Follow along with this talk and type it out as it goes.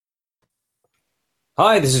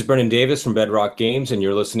Hi, this is Brennan Davis from Bedrock Games, and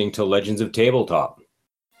you're listening to Legends of Tabletop.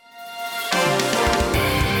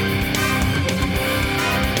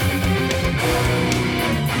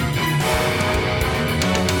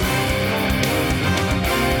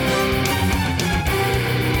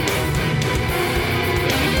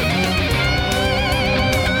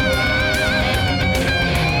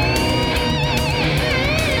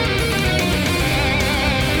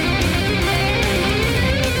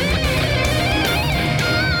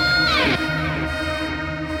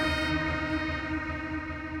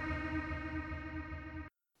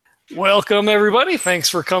 Welcome, everybody. Thanks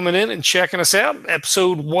for coming in and checking us out.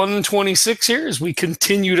 Episode 126 here as we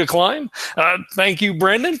continue to climb. Thank you,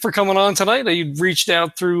 Brendan, for coming on tonight. You reached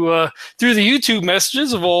out through the YouTube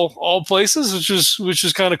messages of all places, which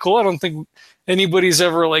is kind of cool. I don't think anybody's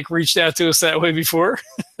ever reached out to us that way before.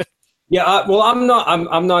 Yeah, well,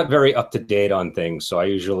 I'm not very up to date on things, so I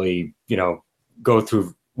usually, go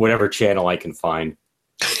through whatever channel I can find.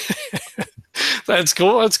 That's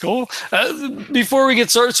cool. That's cool. Before we get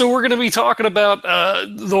started, so we're going to be talking about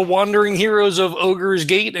the Wandering Heroes of Ogre's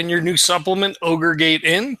Gate and your new supplement, Ogre Gate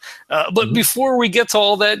Inn. But before we get to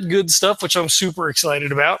all that good stuff, which I'm super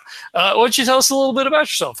excited about, why don't you tell us a little bit about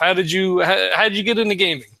yourself? How did you get into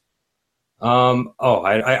gaming?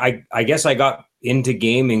 I guess I got into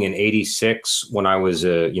gaming in '86 when I was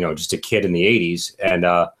just a kid in the '80s, and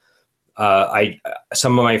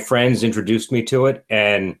some of my friends introduced me to it,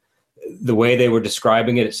 and the way they were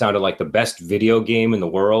describing it, it sounded like the best video game in the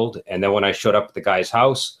world. And then when I showed up at the guy's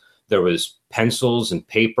house, there was pencils and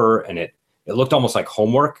paper, and it looked almost like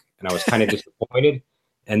homework, and I was kind of disappointed.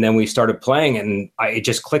 And then we started playing, and it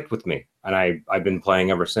just clicked with me, and I've been playing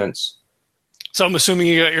ever since. So I'm assuming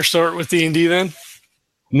you got your start with D&D then?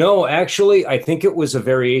 No, actually, I think it was a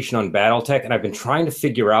variation on BattleTech, and I've been trying to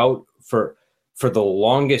figure out for the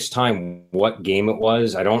longest time what game it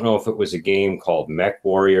was. I don't know if it was a game called Mech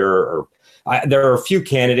Warrior, or there are a few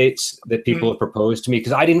candidates that people have proposed to me,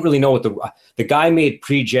 because I didn't really know what the guy made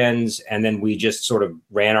pre-gens, and then we just sort of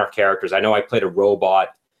ran our characters. I know I played a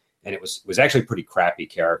robot, and it was actually a pretty crappy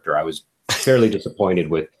character. I was fairly disappointed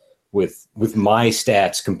with my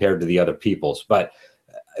stats compared to the other people's, but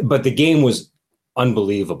the game was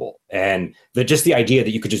unbelievable, and just the idea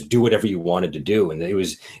that you could just do whatever you wanted to do, and it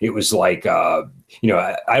was like I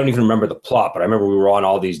don't even remember the plot, but I remember we were on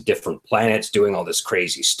all these different planets doing all this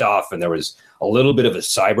crazy stuff, and there was a little bit of a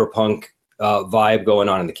cyberpunk vibe going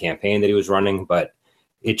on in the campaign that he was running, but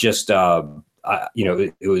it just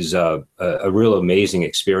it was a real amazing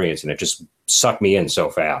experience, and it just sucked me in so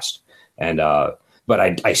fast, and but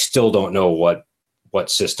I still don't know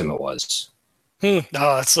what system it was. Oh,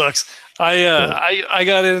 that sucks. I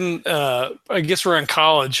got in, I guess around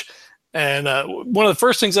college, and one of the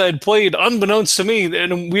first things I had played, unbeknownst to me,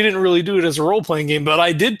 and we didn't really do it as a role-playing game, but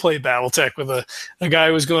I did play BattleTech with a guy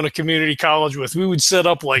I was going to community college with. We would set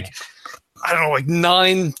up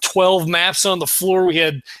 9, 12 maps on the floor. We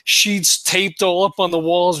had sheets taped all up on the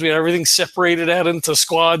walls. We had everything separated out into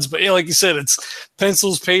squads. But yeah, like you said, it's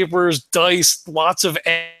pencils, papers, dice, lots of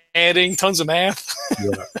adding, tons of math.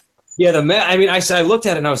 Yeah. Yeah, I looked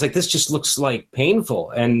at it and I was like, this just looks like painful.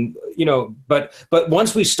 And, but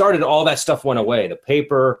once we started, all that stuff went away. The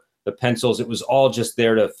paper, the pencils, it was all just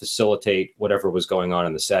there to facilitate whatever was going on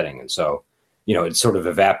in the setting. And so, it sort of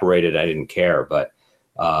evaporated. I didn't care. But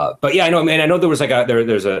yeah, I know, man, I know there was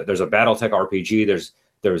there's a BattleTech RPG.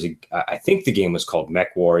 I think the game was called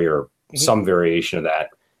Mech Warrior, some variation of that.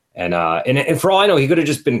 And for all I know, he could have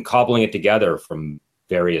just been cobbling it together from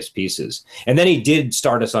various pieces, and then he did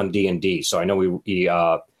start us on D&D. So I know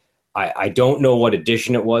I don't know what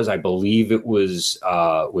edition it was. I believe it was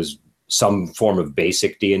some form of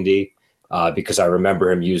basic D&D, because I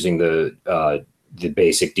remember him using the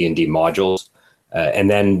basic D&D modules, and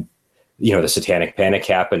then the Satanic Panic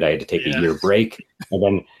happened. I had to take a year break,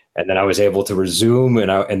 and then I was able to resume,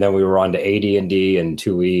 and then we were on to AD&D and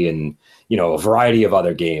 2E and a variety of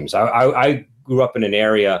other games. I grew up in an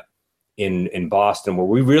area in Boston where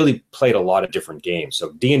we really played a lot of different games.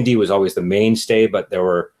 So D&D was always the mainstay, but there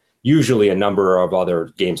were usually a number of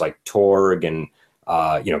other games like Torg and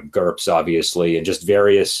GURPS, obviously, and just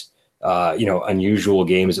various unusual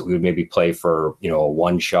games that we would maybe play for a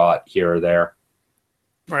one shot here or there.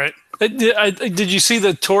 Right. Did you see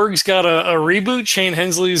that Torg's got a reboot? Shane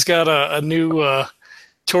Hensley's got a new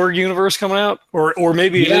Torg universe coming out, or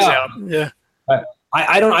maybe it is out. Yeah.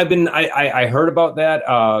 I heard about that.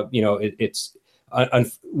 It's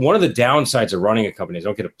one of the downsides of running a company is I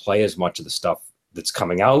don't get to play as much of the stuff that's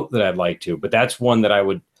coming out that I'd like to, but that's one that I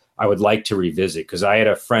would like to revisit, because I had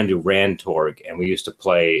a friend who ran Torg, and we used to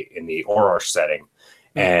play in the Orosh setting,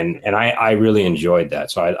 and I really enjoyed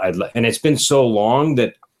that. So and it's been so long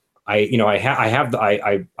that I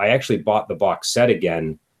actually bought the box set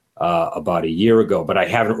again about a year ago, but I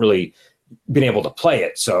haven't really been able to play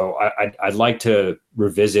it. So I'd like to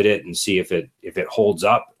revisit it and see if it holds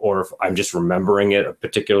up, or if I'm just remembering it a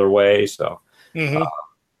particular way. So,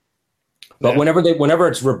 but whenever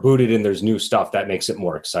it's rebooted and there's new stuff, that makes it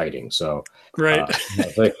more exciting. So, right.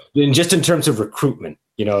 And just in terms of recruitment,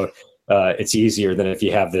 it's easier than if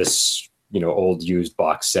you have this, old used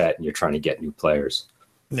box set and you're trying to get new players.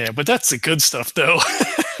 Yeah, but that's the good stuff, though.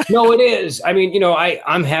 No, it is. I mean,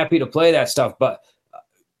 I'm happy to play that stuff, but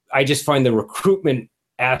I just find the recruitment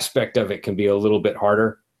aspect of it can be a little bit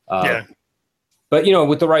harder. Yeah. But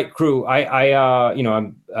with the right crew,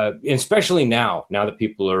 I'm especially now that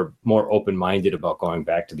people are more open-minded about going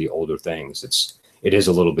back to the older things, it is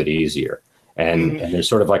a little bit easier. And there's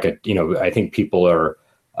sort of like I think people are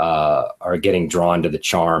getting drawn to the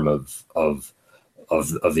charm of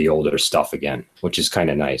the older stuff again, which is kind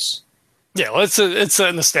of nice. Yeah, well, it's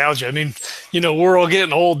a nostalgia. I mean, we're all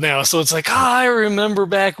getting old now, so it's like, I remember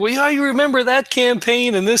back. You remember that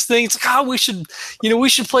campaign and this thing. It's like, we should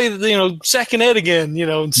play Second Ed again,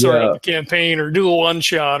 and start the campaign or do a one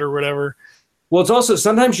shot or whatever. Well, it's also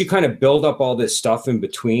sometimes you kind of build up all this stuff in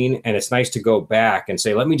between, and it's nice to go back and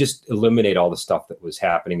say, let me just eliminate all the stuff that was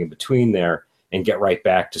happening in between there and get right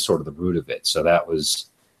back to sort of the root of it. So that was,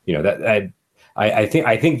 I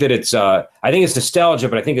think that it's nostalgia,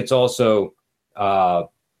 but I think it's also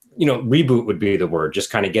reboot would be the word, just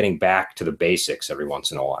kind of getting back to the basics every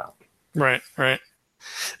once in a while. Right.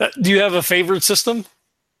 Do you have a favorite system?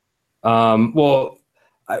 Well,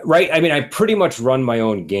 right. I mean, I pretty much run my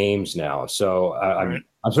own games now, so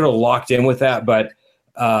I'm sort of locked in with that. But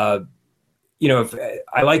if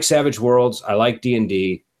I like Savage Worlds, I like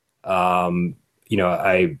D&D.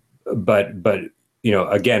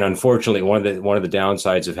 Again, unfortunately, one of the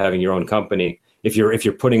downsides of having your own company, if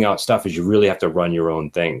you're putting out stuff, is you really have to run your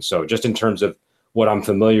own thing. So just in terms of what I'm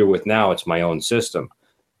familiar with now, it's my own system.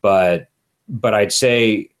 But I'd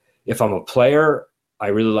say if I'm a player, I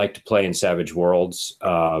really like to play in Savage Worlds.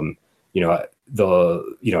 I'm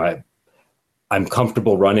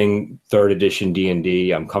comfortable running 3rd edition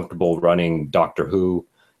D&D. I'm comfortable running Doctor Who,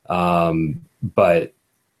 but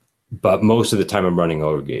most of the time I'm running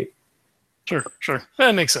Ogre Gate. Sure.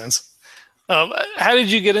 That makes sense. How did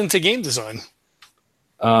you get into game design?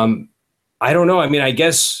 I don't know. I mean, I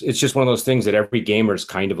guess it's just one of those things that every gamer is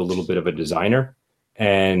kind of a little bit of a designer.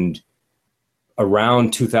 And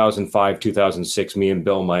around 2005, 2006, me and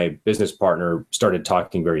Bill, my business partner, started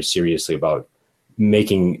talking very seriously about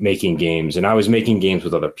making games. And I was making games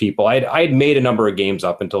with other people. I had made a number of games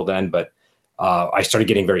up until then, but I started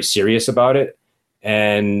getting very serious about it.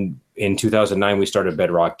 And in 2009, we started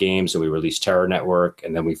Bedrock Games, and we released Terror Network,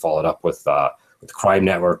 and then we followed up with Crime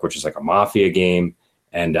Network, which is like a mafia game,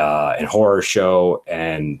 and Horror Show,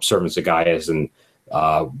 and Servants of Gaius, and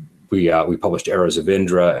we published Arrows of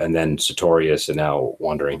Indra, and then Sartorius, and now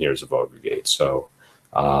Wandering Heroes of Ogre Gate. So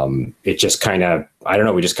it just kind of, I don't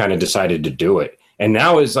know, we just kind of decided to do it, and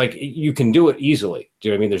now is like you can do it easily. Do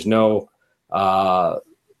you know what I mean? There's no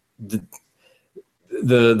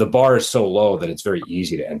the bar is so low that it's very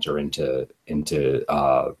easy to enter into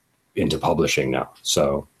publishing now.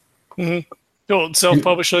 So, well,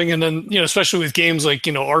 self-publishing, and then especially with games like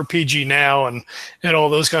RPG Now and all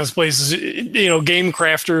those kinds of places, game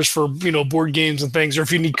crafters for board games and things, or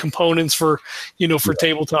if you need components for for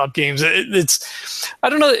tabletop games, it's I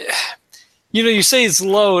don't know. You say it's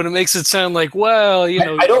low, and it makes it sound like, well,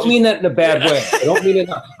 I don't mean that in a bad way. I don't mean it.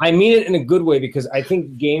 I mean it in a good way, because I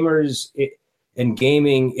think gamers. In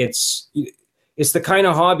gaming, it's the kind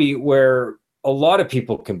of hobby where a lot of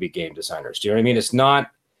people can be game designers. Do you know what I mean? It's not,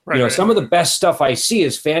 some of the best stuff I see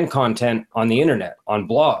is fan content on the internet, on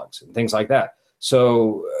blogs and things like that.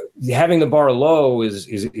 So having the bar low is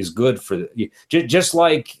good for just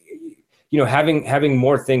like, having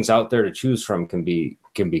more things out there to choose from can be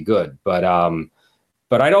good. But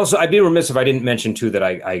I'd be remiss if I didn't mention too that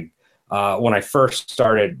I when I first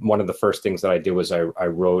started, one of the first things that I did was I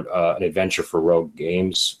wrote an adventure for Rogue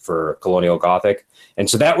Games for Colonial Gothic. And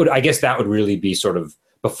so that would really be sort of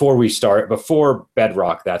before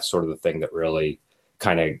Bedrock, that's sort of the thing that really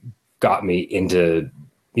kind of got me into,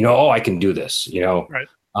 I can do this, Right.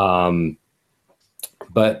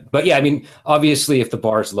 But yeah, I mean, obviously if the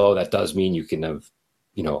bar's low, that does mean you can have,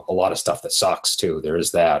 a lot of stuff that sucks too. There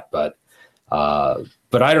is that, but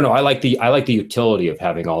I don't know. I like the utility of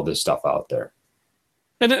having all this stuff out there.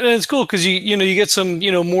 And it's cool because you get some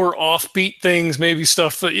more offbeat things, maybe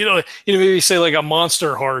stuff that maybe say like a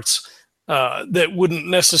Monster Hearts, that wouldn't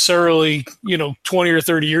necessarily, 20 or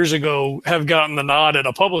 30 years ago have gotten the nod at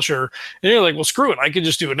a publisher. And you're like, well, screw it. I could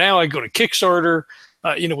just do it now. I go to Kickstarter,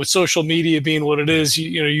 with social media being what it is,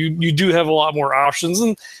 you do have a lot more options.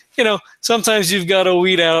 And, sometimes you've got to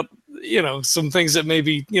weed out, some things that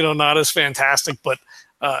maybe, not as fantastic, but,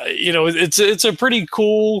 it's a pretty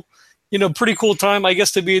cool time, I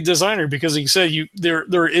guess, to be a designer, because like you said,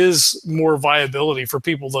 there is more viability for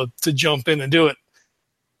people to jump in and do it.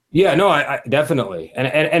 Yeah, no, I definitely.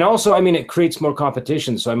 And also, I mean, it creates more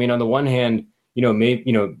competition. So, I mean, on the one hand, maybe,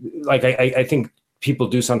 like I think people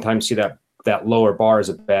do sometimes see that lower bar as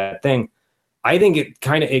a bad thing. I think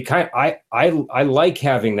I like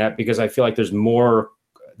having that, because I feel like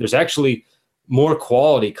there's actually more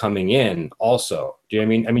quality coming in also. Do you know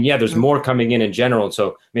what I mean? I mean, yeah, there's more coming in general. And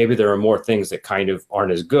so maybe there are more things that kind of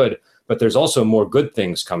aren't as good, but there's also more good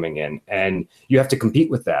things coming in, and you have to compete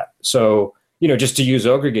with that. So, just to use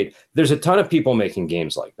Ogregate, there's a ton of people making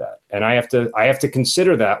games like that. And I have to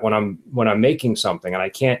consider that when I'm making something, and I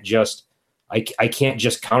can't just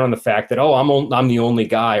count on the fact that, oh, I'm the only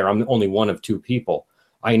guy, or I'm only one of two people.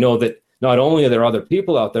 I know that not only are there other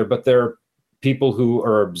people out there, but there are people who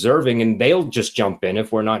are observing, and they'll just jump in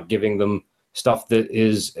if we're not giving them stuff that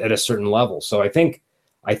is at a certain level. So I think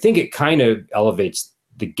it kind of elevates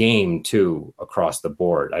the game too across the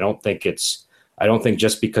board. I don't think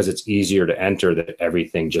just because it's easier to enter that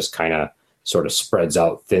everything just kind of sort of spreads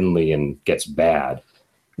out thinly and gets bad.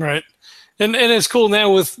 Right. And it's cool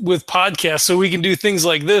now with podcasts, so we can do things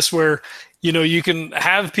like this where, you can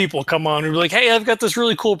have people come on and be like, hey, I've got this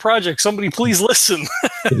really cool project. Somebody please listen.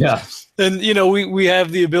 Yeah. And, we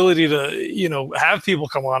have the ability to, have people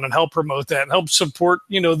come on and help promote that and help support,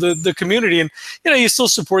 the community. And, you still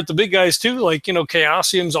support the big guys too. Like,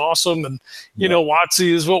 Chaosium's awesome. And,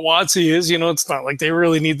 WotC is what WotC is. It's not like they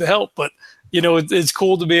really need the help, but, it's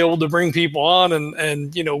cool to be able to bring people on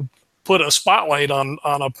and put a spotlight on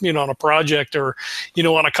a project or,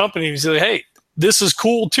 on a company and say, hey, this is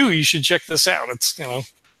cool too. You should check this out. It's,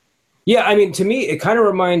 Yeah, I mean, to me, it kind of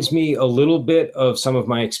reminds me a little bit of some of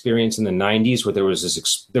my experience in the 90s, where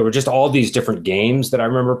there were just all these different games that I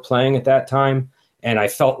remember playing at that time. And I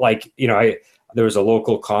felt like, there was a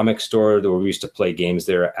local comic store where we used to play games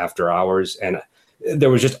there after hours. And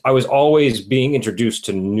I was always being introduced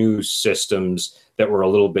to new systems that were a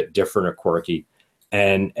little bit different or quirky.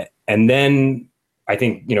 And then I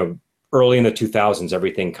think, early in the 2000s,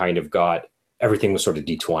 everything was sort of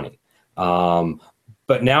D20.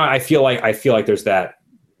 But now I feel like there's that.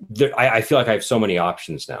 I feel like I have so many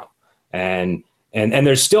options now, and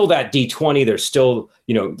there's still that D20. There's still,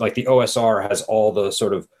 like the OSR has all the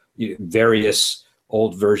sort of various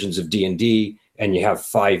old versions of D&D, and you have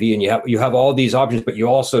 5e, and you have all these options. But you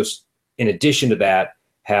also, in addition to that,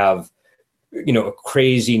 have a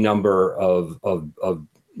crazy number of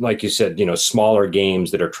like you said, smaller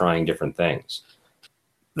games that are trying different things.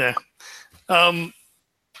 Yeah.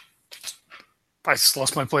 I just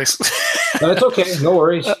lost my place. That's okay. No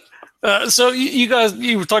worries. So you guys,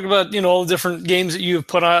 you were talking about, all the different games that you've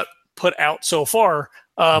put out so far.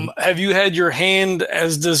 Have you had your hand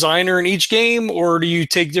as designer in each game, or do you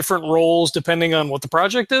take different roles depending on what the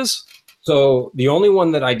project is? So the only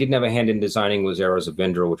one that I didn't have a hand in designing was Arrows of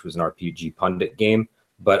Indra, which was an RPG pundit game.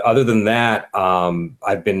 But other than that,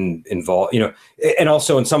 I've been involved, and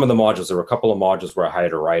also in some of the modules, there were a couple of modules where I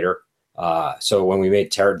hired a writer. So when we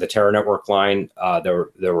made the Terra Network line,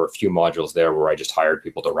 there were a few modules there where I just hired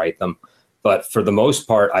people to write them. But for the most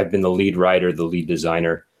part, I've been the lead writer, the lead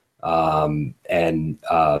designer, and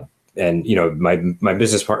my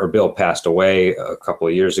business partner Bill passed away a couple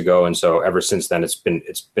of years ago, and so ever since then it's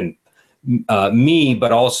been me,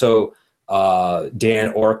 but also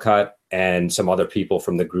Dan Orcutt and some other people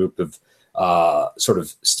from the group of sort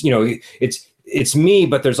of, it's me,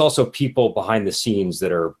 but there's also people behind the scenes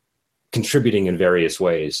that are contributing in various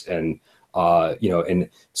ways. And, and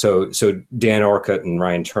so Dan Orcutt and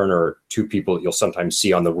Ryan Turner are two people that you'll sometimes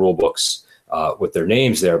see on the rule books with their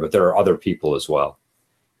names there, but there are other people as well.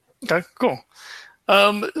 Okay, cool.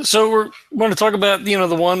 So we're going to talk about, the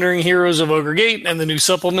Wandering Heroes of Ogre Gate and the new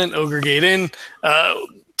supplement, Ogre Gate Inn.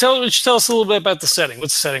 Tell us a little bit about the setting.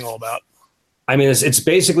 What's the setting all about? I mean, it's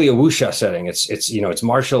basically a wuxia setting. It's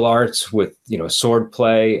martial arts with, sword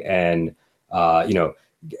play and,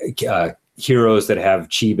 heroes that have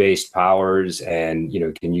chi-based powers and,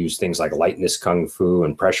 can use things like lightness kung fu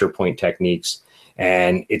and pressure point techniques.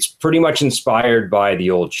 And it's pretty much inspired by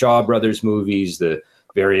the old Shaw Brothers movies, the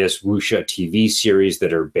various wuxia TV series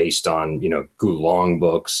that are based on, Gulong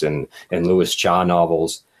books and Louis Cha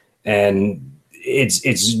novels. And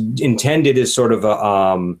it's intended as sort of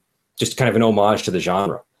a, just kind of an homage to the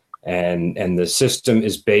genre. and the system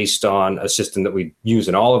is based on a system that we use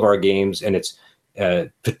in all of our games, and it's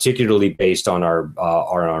particularly based on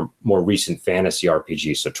our more recent fantasy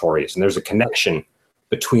RPG, Sartorius. And there's a connection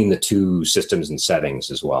between the two systems and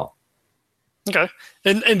settings as well. Okay.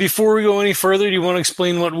 And before we go any further, do you want to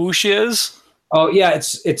explain what Wuxia is? Oh yeah,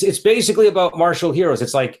 it's basically about martial heroes.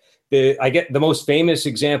 It's like the most famous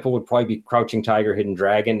example would probably be Crouching Tiger, Hidden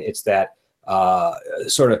Dragon. It's that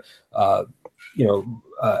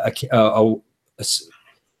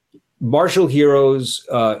martial heroes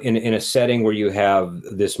in a setting where you have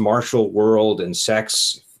this martial world and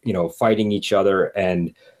sex, fighting each other,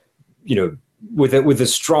 and with a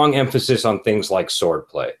strong emphasis on things like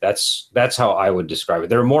swordplay. That's how I would describe it.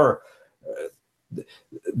 There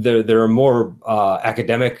are more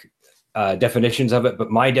academic definitions of it,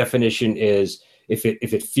 but my definition is if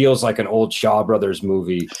it feels like an old Shaw Brothers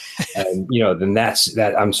movie, and then that's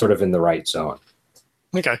I'm sort of in the right zone.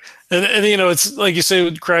 Okay. And it's like you say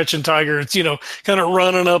with Crouching Tiger, it's, kind of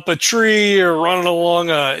running up a tree or running along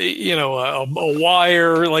a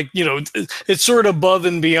wire, like, it's sort of above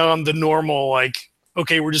and beyond the normal, like,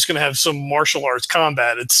 okay, we're just going to have some martial arts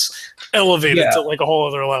combat. It's elevated to like a whole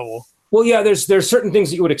other level. Well, yeah, there's certain things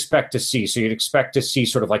that you would expect to see. So you'd expect to see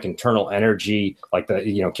sort of like internal energy, like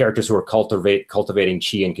the characters who are cultivating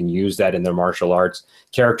chi and can use that in their martial arts.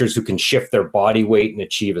 Characters who can shift their body weight and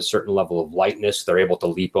achieve a certain level of lightness. They're able to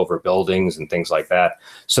leap over buildings and things like that.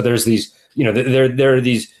 So there's these, there are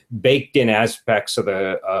these baked in aspects of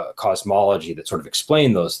the cosmology that sort of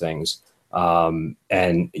explain those things.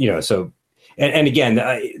 And again,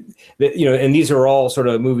 and these are all sort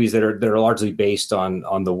of movies that are largely based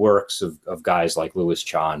on the works of guys like Louis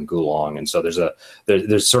Cha and Gulong, and so there's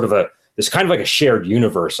kind of like a shared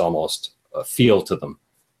universe almost feel to them.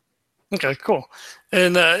 Okay, cool.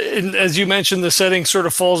 And as you mentioned, the setting sort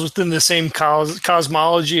of falls within the same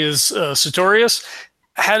cosmology as Sartorius.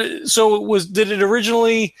 Did it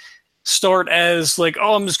originally start as like,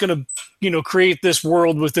 oh, I'm just going to create this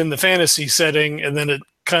world within the fantasy setting, and then it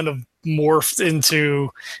kind of morphed into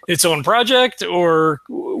its own project, or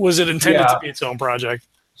was it intended to be its own project?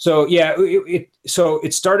 So yeah,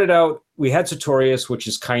 it started out, we had Sartorius, which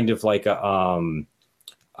is kind of like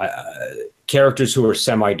characters who are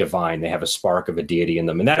semi-divine. They have a spark of a deity in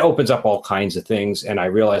them, and that opens up all kinds of things. And I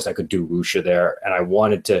realized I could do Wuxia there, and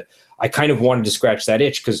I kind of wanted to scratch that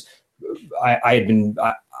itch, because I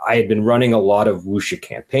had been running a lot of Wuxia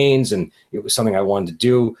campaigns, and it was something I wanted to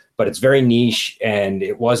do, but it's very niche, and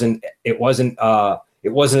it wasn't at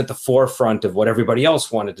the forefront of what everybody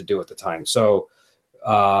else wanted to do at the time. So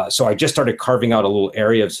I just started carving out a little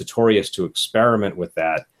area of Sartorius to experiment with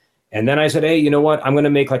that. And then I said, hey, you know what? I'm going to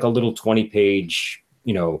make like a little 20-page,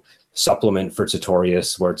 supplement for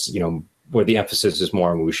Sartorius where it's, where the emphasis is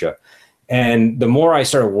more on Wuxia. And the more I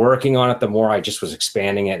started working on it, the more I just was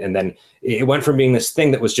expanding it. And then it went from being this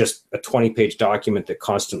thing that was just a 20-page document that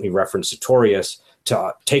constantly referenced Sartorius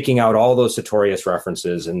to taking out all those Sartorius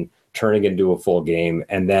references and turning it into a full game,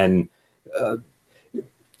 and then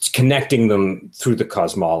connecting them through the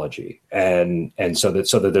cosmology. And so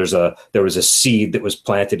that there was a seed that was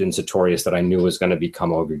planted in Sartorius that I knew was going to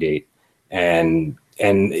become Ogre Gate. And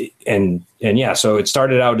yeah, so it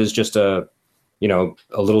started out as just a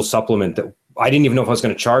little supplement that I didn't even know if I was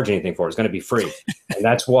going to charge anything for. It was going to be free. And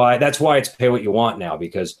that's why it's pay what you want now,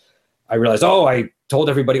 because I realized, I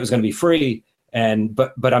told everybody it was going to be free.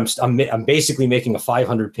 But I'm basically making a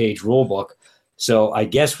 500-page rule book. So I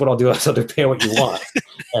guess what I'll do is I'll do pay what you want,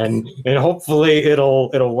 and hopefully it'll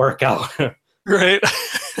work out. Right.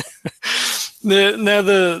 Now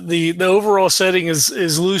the overall setting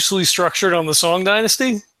is loosely structured on the Song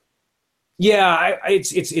Dynasty. Yeah,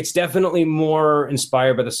 it's definitely more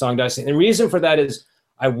inspired by the Song Dynasty. And the reason for that is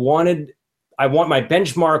my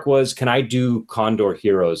benchmark was, can I do Condor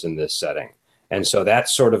heroes in this setting? And so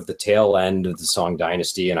that's sort of the tail end of the Song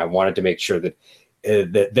Dynasty, and I wanted to make sure that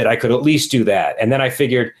I could at least do that. And then I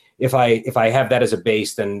figured if I have that as a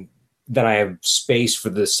base, then I have space for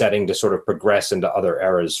the setting to sort of progress into other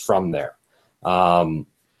eras from there. And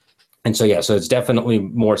so yeah, so it's definitely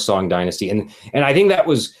more Song Dynasty, and I think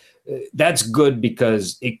that's good,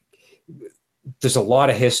 because there's a lot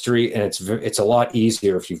of history, and it's a lot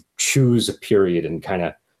easier if you choose a period and kind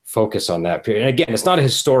of focus on that period. And again, it's not a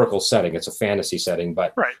historical setting; it's a fantasy setting,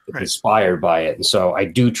 but it's inspired by it. And so I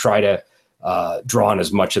do try to draw on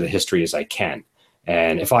as much of the history as I can.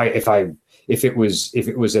 And if it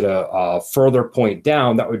was at a further point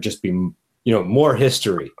down, that would just be more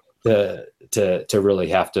history to really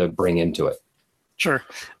have to bring into it. Sure.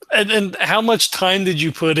 And how much time did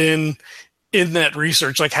you put in in that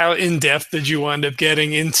research? Like, how in depth did you wind up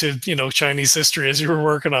getting into, Chinese history as you were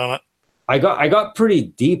working on it? I got pretty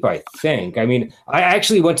deep, I think. I mean, I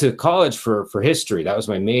actually went to college for history. That was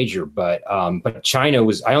my major, but China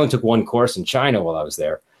was, I only took one course in China while I was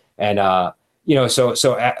there. And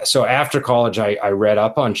so after college I read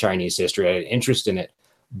up on Chinese history. I had an interest in it,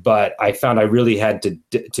 but I found I really had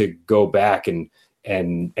to go back and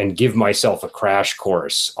give myself a crash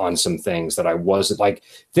course on some things that I wasn't like.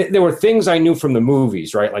 There were things I knew from the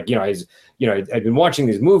movies, right? Like, I'd been watching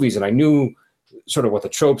these movies and I knew sort of what the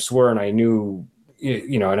tropes were, and I knew,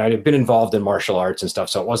 and I had been involved in martial arts and stuff.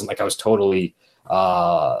 So it wasn't like I was totally,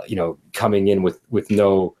 coming in with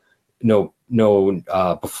no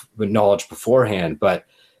knowledge beforehand. But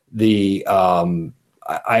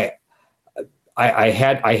I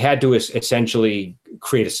had to essentially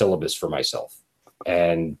create a syllabus for myself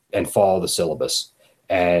and follow the syllabus.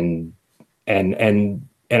 And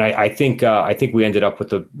I think we ended up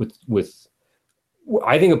with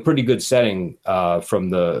I think a pretty good setting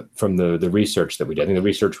from the research that we did. I think the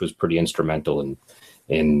research was pretty instrumental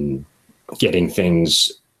in getting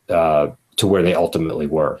things to where they ultimately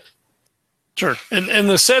were. Sure, and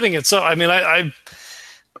the setting itself. I mean, I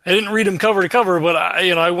didn't read them cover to cover, but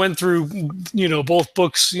I went through both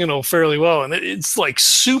books fairly well, and it's like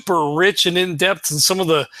super rich and in depth, and some of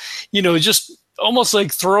the just almost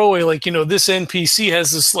like throwaway, like, this NPC has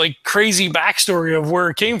this like crazy backstory of where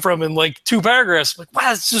it came from in like 2 paragraphs. I'm like,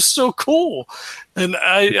 wow, it's just so cool. And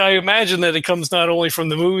I imagine that it comes not only from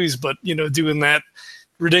the movies, but, doing that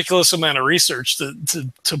ridiculous amount of research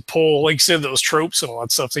to pull, like you said, those tropes and all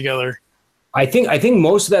that stuff together. I think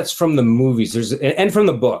most of that's from the movies, and from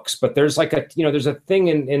the books, but there's like there's a thing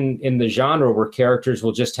in the genre where characters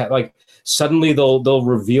will just have like, suddenly they'll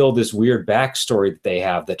reveal this weird backstory that they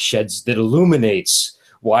have that illuminates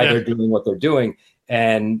why they're doing what they're doing.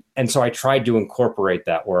 And so I tried to incorporate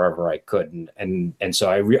that wherever I could. And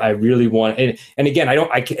so I really want, and again,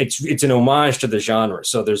 it's an homage to the genre.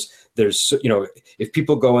 So there's, if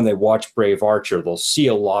people go and they watch Brave Archer, they'll see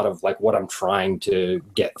a lot of like what I'm trying to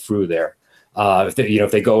get through there. If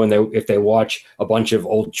they go and if they watch a bunch of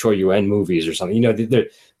old Choi Yuen movies or something,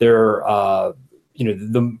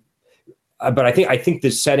 but I think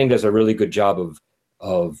this setting does a really good job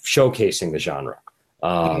of showcasing the genre,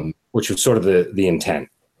 which was sort of the intent.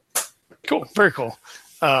 Cool, very cool.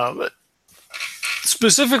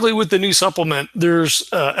 Specifically with the new supplement, there's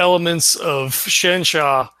elements of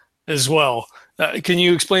Xianxia as well. Can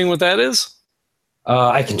you explain what that is?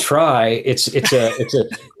 I can try.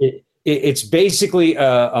 It's basically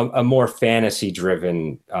a more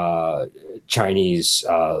fantasy-driven Chinese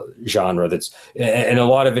genre and a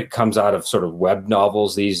lot of it comes out of sort of web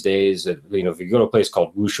novels these days. If you go to a place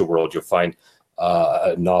called Wuxia World, you'll find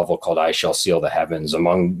a novel called I Shall Seal the Heavens,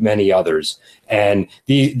 among many others. And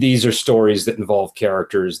these are stories that involve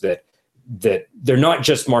characters that they're not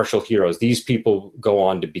just martial heroes. These people go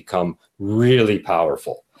on to become really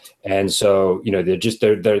powerful. And so,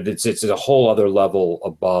 it's a whole other level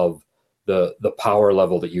above the power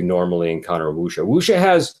level that you normally encounter in wuxia.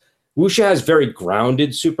 Wuxia has very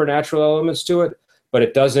grounded supernatural elements to it, but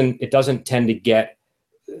it doesn't tend to get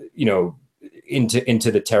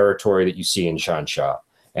into the territory that you see in Xianxia.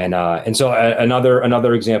 And so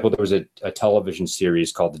another example, there was a television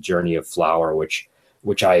series called The Journey of Flower, which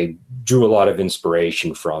I drew a lot of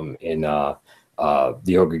inspiration from in the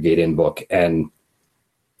Ogre Gate Inn book, and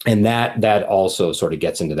that also sort of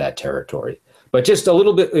gets into that territory. But just a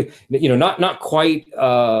little bit, not quite,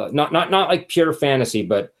 not like pure fantasy,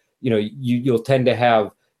 but you'll tend to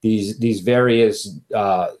have these various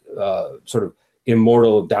sort of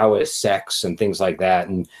immortal Taoist sects and things like that,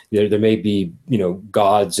 and there may be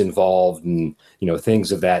gods involved and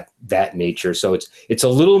things of that nature. So it's a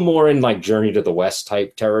little more in like Journey to the West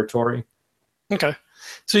type territory. Okay.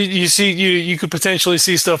 So you could potentially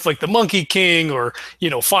see stuff like the Monkey King or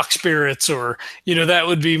fox spirits, or that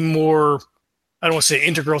would be more, I don't want to say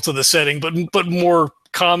integral to the setting, but more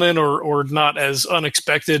common or not as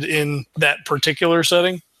unexpected in that particular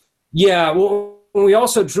setting. Yeah, well, we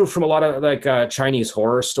also drew from a lot of like Chinese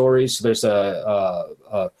horror stories. So there's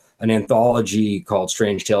an anthology called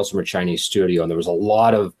Strange Tales from a Chinese Studio, and there was a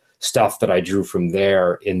lot of stuff that I drew from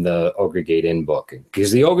there in the Ogre Gate Inn book.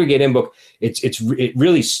 Because the Ogre Gate Inn book, it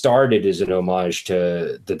really started as an homage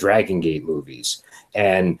to the Dragon Gate movies.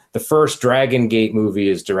 And the first Dragon Gate movie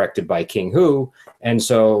is directed by King Hu. And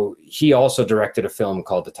so he also directed a film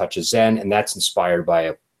called The Touch of Zen, and that's inspired by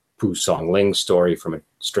a Pu Songling story from a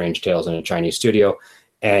Strange Tales in a Chinese Studio.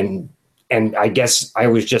 And I guess I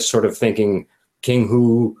was just sort of thinking King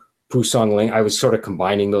Hu, Pu Songling, I was sort of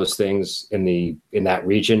combining those things in that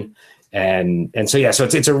region. and so yeah, so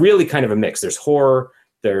it's a really kind of a mix. There's horror,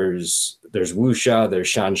 there's wuxia, there's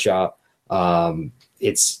shansha.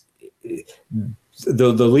 It's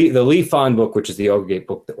the Li Fan book, which is the Ogre Gate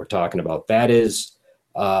book that we're talking about. That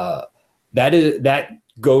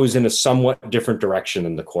goes in a somewhat different direction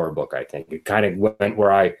than the core book. I think it kind of went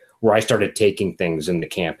where I started taking things in the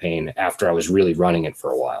campaign after I was really running it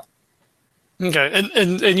for a while. Okay,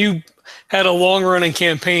 and you had a long running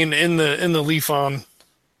campaign in the Li Fan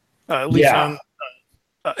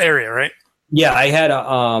area, right? Yeah, I had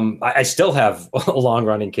I still have a long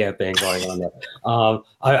running campaign going on there.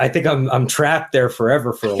 I think I'm trapped there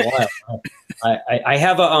forever for a while. I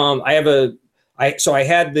had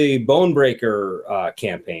the Bonebreaker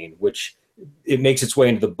campaign, which it makes its way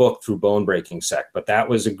into the book through Bonebreaking Sect, but that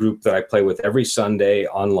was a group that I play with every Sunday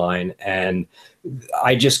online, and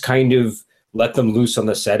I just kind of let them loose on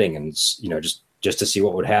the setting, and just to see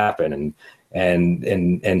what would happen,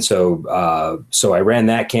 and so I ran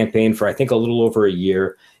that campaign for I think a little over a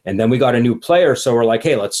year, and then we got a new player, so we're like,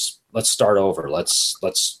 hey, let's start over, let's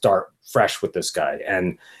start fresh with this guy,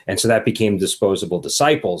 and so that became Disposable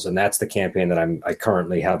Disciples, and that's the campaign that I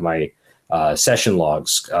currently have my session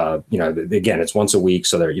logs. Again, it's once a week,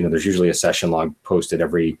 so there's usually a session log posted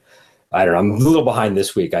every. I don't know. I'm a little behind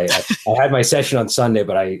this week. I had my session on Sunday,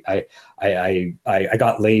 but I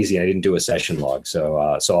got lazy. I didn't do a session log,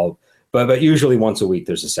 but usually once a week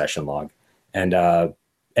there's a session log, and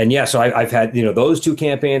yeah. So I've had those two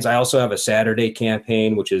campaigns. I also have a Saturday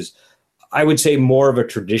campaign, which is I would say more of a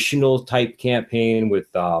traditional type campaign with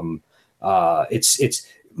it's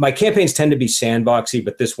my campaigns tend to be sandboxy,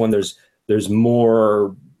 but this one there's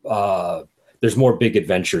more big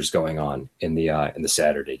adventures going on in the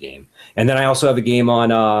Saturday game, and then I also have a game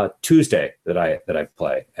on Tuesday that I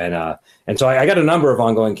play, and so I got a number of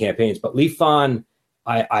ongoing campaigns. But Li Fan,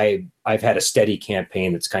 I've had a steady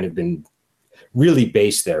campaign that's kind of been really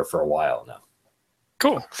based there for a while now.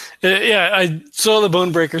 Cool. Yeah, I saw the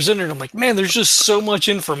Bonebreakers in there, and I'm like, man, there's just so much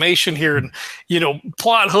information here, and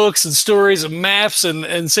plot hooks and stories and maps,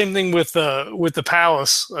 and same thing with the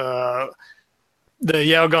palace. The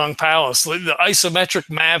Yaogong Palace, the isometric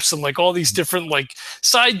maps, and like all these different like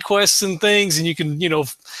side quests and things, and you can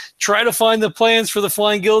try to find the plans for the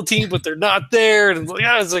Flying Guillotine, but they're not there. And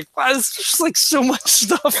it's like, wow, there's just like so much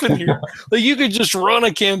stuff in here. Like you could just run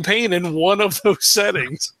a campaign in one of those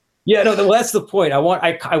settings. Yeah, no, well, that's the point. I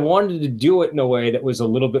wanted to do it in a way that was a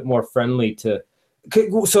little bit more friendly to.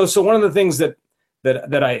 So one of the things that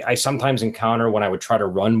I sometimes encounter when I would try to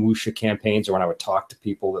run wuxia campaigns, or when I would talk to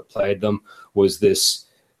people that played them, was this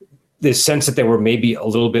sense that they were maybe a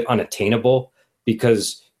little bit unattainable,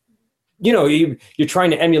 because you're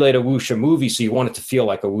trying to emulate a wuxia movie, so you want it to feel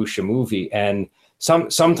like a wuxia movie, and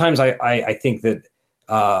sometimes I think that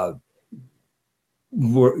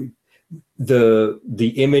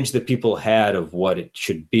the image that people had of what it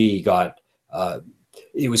should be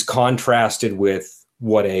it was contrasted with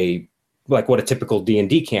what a typical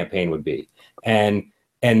D&D campaign would be, and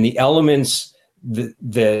the elements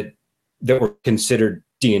that were considered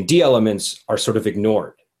D&D elements are sort of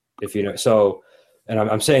ignored, so. And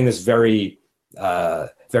I'm saying this very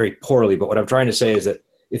very poorly, but what I'm trying to say is that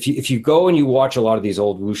if you go and you watch a lot of these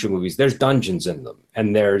old wuxia movies, there's dungeons in them,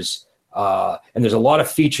 and there's a lot of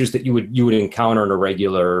features that you would encounter in a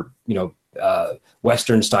regular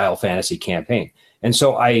Western style fantasy campaign, and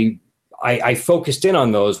so I focused in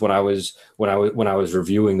on those when I was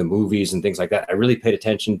reviewing the movies and things like that. I really paid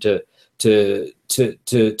attention to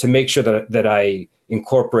make sure that I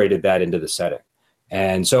incorporated that into the setting,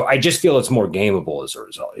 and so I just feel it's more gameable as a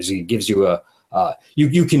result. It gives you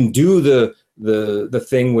you can do the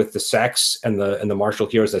thing with the sex and the martial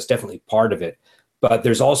heroes. That's definitely part of it, but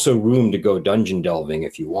there's also room to go dungeon delving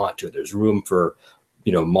if you want to. There's room for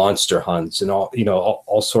monster hunts and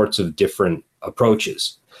all sorts of different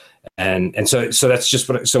approaches. And so that's just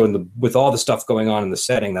with all the stuff going on in the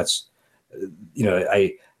setting, that's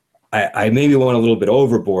I maybe went a little bit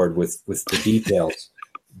overboard with the details,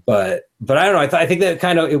 but I don't know. I think that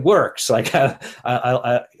kind of it works. Like I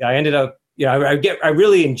ended up I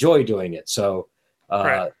really enjoy doing it. So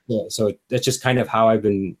Right. So that's just kind of how I've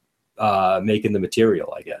been making the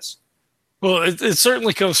material, I guess. Well, it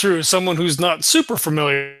certainly comes through as someone who's not super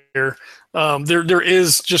familiar. There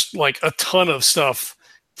is just like a ton of stuff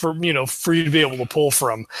for you to be able to pull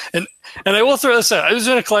from. And I will throw this out. I was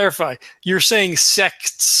going to clarify. You're saying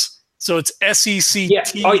sects, so it's SECT. Yeah.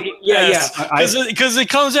 Oh, yeah. Because it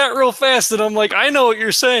comes out real fast, and I'm like, I know what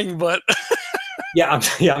you're saying, but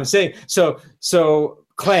I'm saying so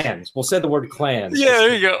clans. We'll say the word clans. Yeah,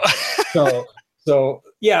 there you go. So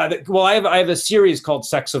yeah. Well, I have a series called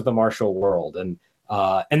Sects of the Martial World, and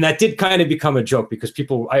And that did kind of become a joke because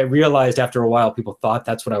I realized after a while, people thought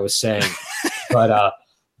that's what I was saying.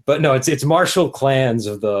 But no, it's martial clans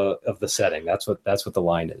of the setting. That's what the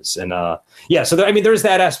line is. And yeah, so there's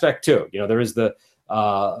that aspect too. There is the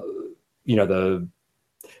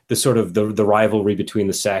the sort of the rivalry between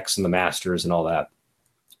the sects and the masters and all that.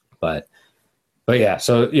 But yeah,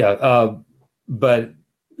 so yeah, but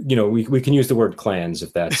we can use the word clans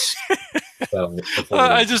if that's.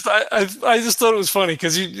 I just thought it was funny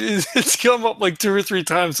because it's come up like 2 or 3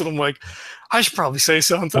 times, and I'm like, I should probably say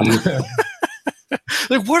something.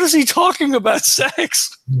 Like, what is he talking about?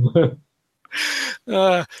 Sex?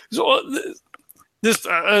 So this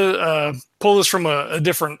pull this from a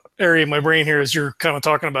different area of my brain here as you're kind of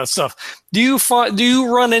talking about stuff. Do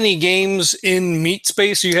you run any games in Meat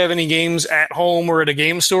Space? Do you have any games at home or at a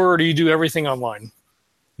game store, or do you do everything online?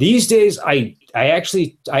 These days, I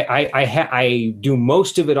actually do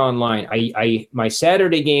most of it online. My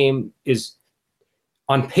Saturday game is,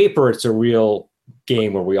 on paper, it's a real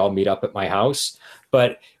game where we all meet up at my house.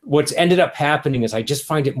 But what's ended up happening is I just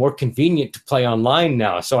find it more convenient to play online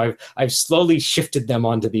now. So I've slowly shifted them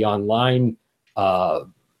onto the online,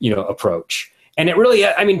 approach. And it really,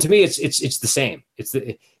 to me, it's the same. It's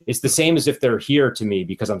the same as if they're here to me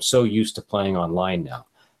because I'm so used to playing online now.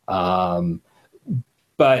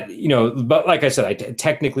 But like I said,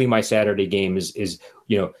 technically my Saturday game is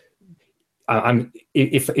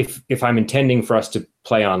if I'm intending for us to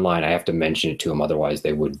play online, I have to mention it to them. Otherwise,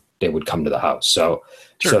 they would come to the house. So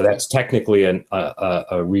sure. So that's technically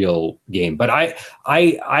a real game. But I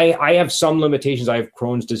have some limitations. I have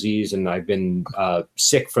Crohn's disease, and I've been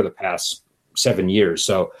sick for the past 7 years.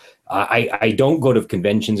 So I don't go to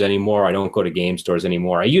conventions anymore. I don't go to game stores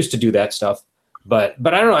anymore. I used to do that stuff, but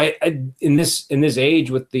I don't know. In this age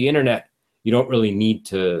with the internet, you don't really need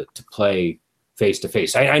to play face to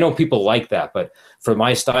face. I know people like that, but for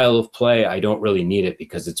my style of play, I don't really need it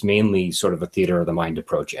because it's mainly sort of a theater of the mind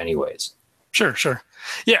approach anyways. Sure.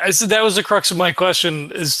 Yeah. So that was the crux of my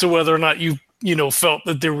question as to whether or not you felt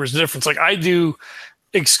that there was a difference. Like I do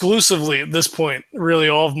exclusively at this point, really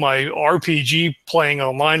all of my RPG playing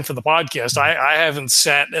online for the podcast. I haven't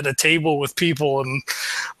sat at a table with people in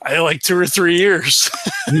like 2 or 3 years.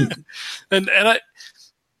 and I,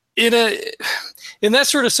 in that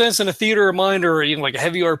sort of sense, in a theater of mind or like a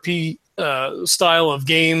heavy RP style of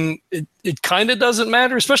game, it kind of doesn't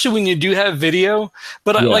matter, especially when you do have video.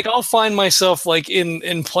 But I'll find myself like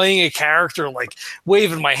in playing a character, like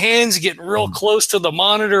waving my hands, getting real close to the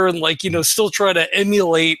monitor, and still try to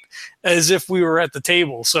emulate as if we were at the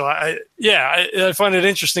table. So I find it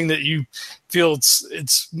interesting that you feel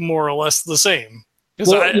it's more or less the same.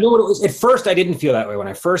 Well, you know what it was? At first, I didn't feel that way. When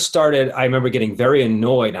I first started, I remember getting very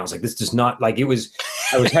annoyed. And I was like, this does not, like, I was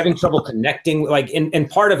having trouble connecting. Like, and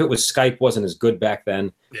part of it was Skype wasn't as good back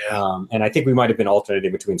then. Yeah. And I think we might have been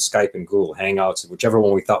alternating between Skype and Google Hangouts, whichever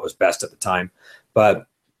one we thought was best at the time. But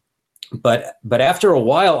after a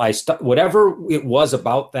while, whatever it was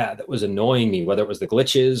about that was annoying me, whether it was the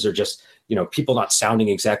glitches or just, people not sounding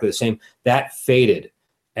exactly the same, that faded.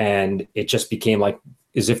 And it just became like,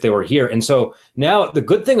 as if they were here. And so now the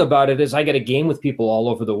good thing about it is I get a game with people all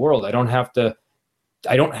over the world. I don't have to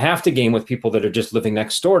game with people that are just living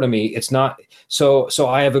next door to me. It's not so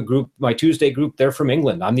I have a group, my Tuesday group, they're from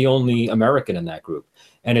England. I'm the only American in that group.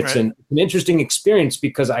 And it's an interesting experience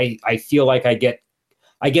because I feel like I get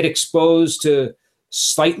exposed to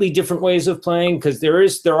slightly different ways of playing because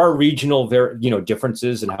there are regional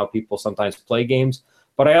differences in how people sometimes play games,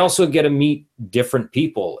 but I also get to meet different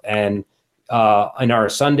people. And in our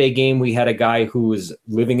Sunday game, we had a guy who was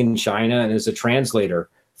living in China and is a translator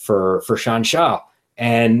for Shan Shao.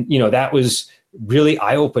 And, that was really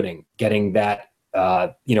eye-opening getting that,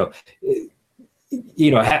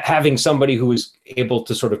 having somebody who was able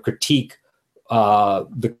to sort of critique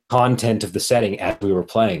the content of the setting as we were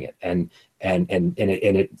playing it. And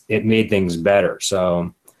it made things better.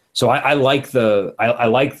 So I like I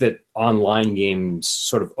like that online games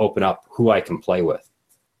sort of open up who I can play with.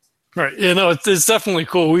 Right. It's definitely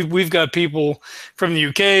cool. We've got people from the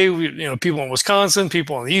UK, people in Wisconsin,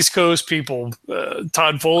 people on the East Coast, people,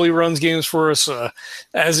 Todd Foley runs games for us,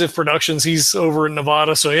 As If Productions, he's over in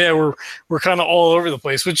Nevada. So yeah, we're kind of all over the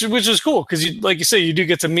place, which is cool. Cause like you say, you do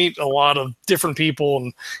get to meet a lot of different people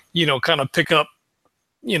and, kind of pick up,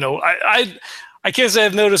 I can't say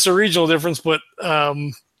I've noticed a regional difference, but,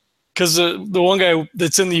 because the one guy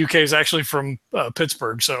that's in the UK is actually from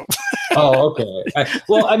Pittsburgh, so. Oh, okay.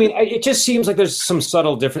 It just seems like there's some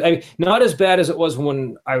subtle difference. Not as bad as it was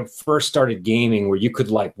when I first started gaming, where you could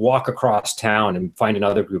walk across town and find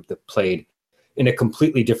another group that played in a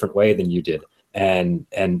completely different way than you did. and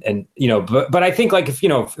you know, but I think like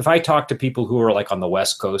if I talk to people who are like on the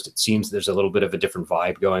West Coast, it seems there's a little bit of a different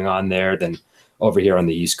vibe going on there than over here on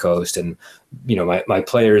the East Coast. And you know, my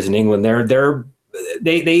players in England,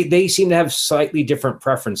 they seem to have slightly different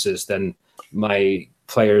preferences than my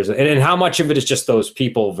players, and how much of it is just those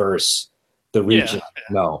people versus the region.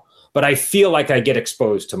 No, but I feel like I get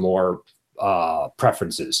exposed to more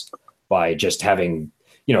preferences by just having,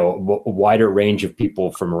 you know, a wider range of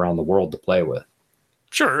people from around the world to play with.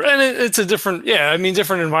 Sure. And it's a different,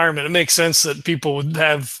 different environment. It makes sense that people would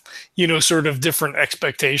have, you know, sort of different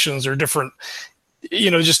expectations or different,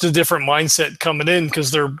 you know, just a different mindset coming in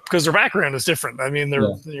because their background is different. I mean,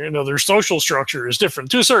 their social structure is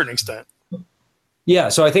different to a certain extent. Yeah.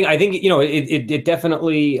 So I think, you know, it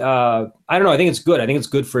definitely, I don't know. I think it's good. I think it's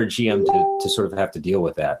good for a GM to sort of have to deal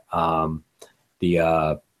with that. I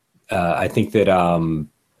think that,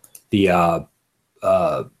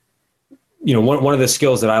 you know, one of the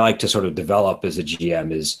skills that I like to sort of develop as a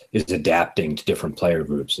GM is adapting to different player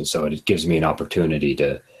groups, and so it gives me an opportunity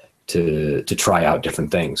to try out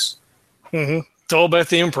different things. Mm-hmm. It's all about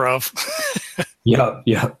the improv. Yeah.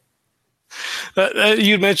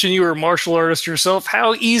 You mentioned you were a martial artist yourself.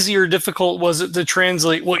 How easy or difficult was it to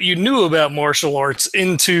translate what you knew about martial arts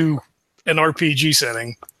into an RPG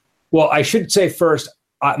setting? Well, I should say first,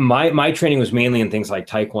 my training was mainly in things like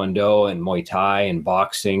Taekwondo and Muay Thai and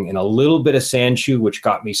boxing and a little bit of Sanchu, which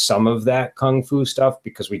got me some of that Kung Fu stuff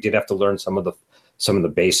because we did have to learn some of the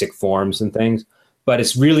basic forms and things. But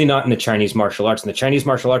it's really not in the Chinese martial arts. And the Chinese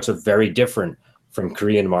martial arts are very different from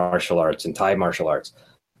Korean martial arts and Thai martial arts.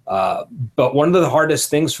 But one of the hardest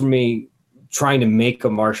things for me trying to make a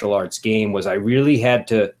martial arts game was I really had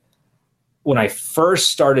to, when I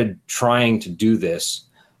first started trying to do this,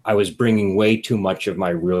 I was bringing way too much of my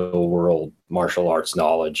real world martial arts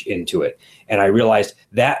knowledge into it. And I realized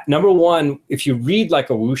that, number one, if you read like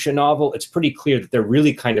a wuxia novel, it's pretty clear that they're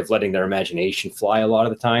really kind of letting their imagination fly a lot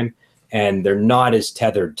of the time. And they're not as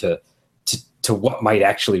tethered to what might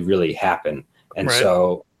actually really happen. And right.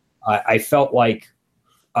 So I felt like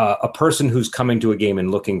a person who's coming to a game and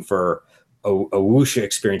looking for a wuxia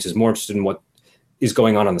experience is more interested in what is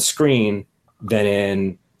going on the screen than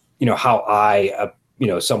in, you know, how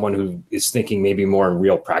someone who is thinking maybe more in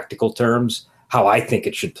real practical terms, how I think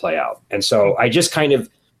it should play out. And so I just kind of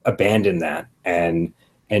abandoned that and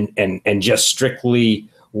just strictly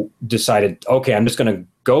decided, okay, I'm just going to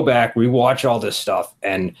go back, rewatch all this stuff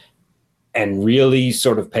and really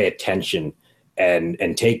sort of pay attention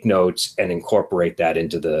and take notes and incorporate that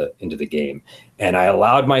into the game. And I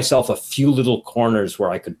allowed myself a few little corners where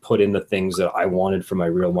I could put in the things that I wanted from my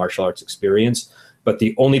real martial arts experience. But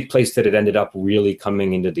the only place that it ended up really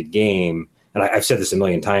coming into the game, and I've said this a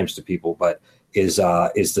million times to people, but is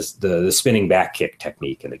the spinning back kick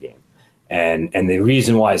technique in the game. And the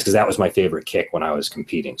reason why is because that was my favorite kick when I was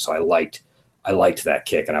competing. So I liked that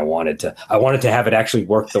kick, and I wanted to have it actually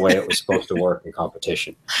work the way it was supposed to work in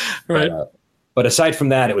competition. Right. But aside from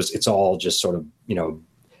that, it's all just sort of, you know,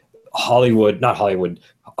 Hong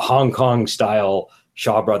Kong style,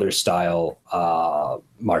 Shaw Brothers style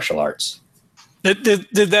martial arts. Did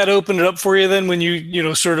that open it up for you then when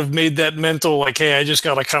you sort of made that mental, like, hey, I just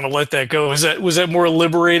got to kind of let that go? Was that more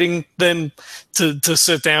liberating than to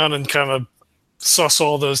sit down and kind of suss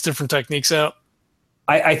all those different techniques out?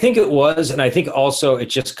 I think it was, and I think also it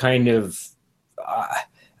just kind of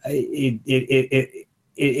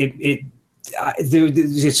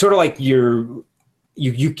it's sort of like you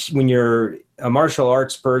when you're a martial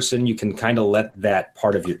arts person, you can kind of let that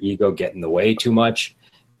part of your ego get in the way too much.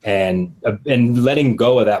 And letting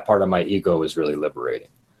go of that part of my ego was really liberating.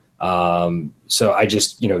 So I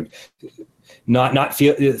just, you know, not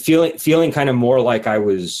feeling kind of more like I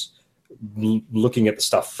was looking at the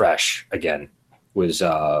stuff fresh again was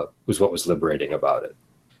what was liberating about it.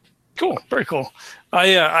 Cool, very cool.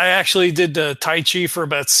 I actually did Tai Chi for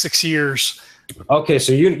about 6 years. Okay,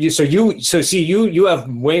 so you have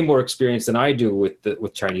way more experience than I do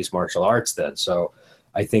with Chinese martial arts then. So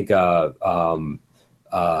I think it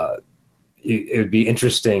would be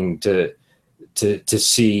interesting to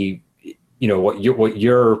see, you know, what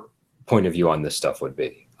your point of view on this stuff would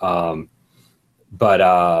be. But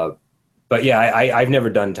yeah, I've never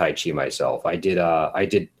done Tai Chi myself. I did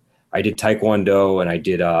Taekwondo, and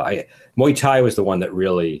Muay Thai was the one that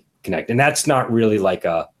really connected. And that's not really like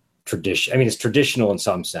a tradition. I mean, it's traditional in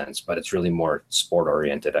some sense, but it's really more sport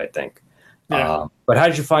oriented, I think. Yeah. But how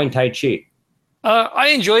did you find Tai Chi? I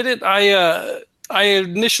enjoyed it. I I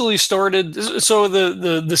initially started. So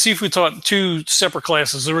the Sifu taught two separate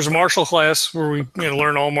classes. There was a martial class where we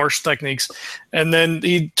learn all martial techniques, and then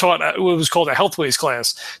he taught what was called a healthways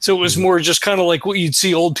class. So it was more just kind of like what you'd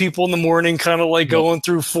see old people in the morning, kind of like going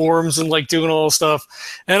through forms and like doing all the stuff.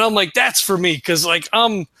 And I'm like, that's for me, because like I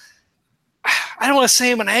don't want to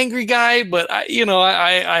say I'm an angry guy, but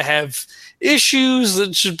I have issues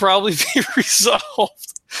that should probably be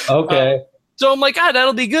resolved. Okay. So I'm like,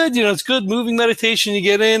 that'll be good. It's good moving meditation. You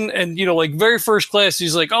get in and, like very first class,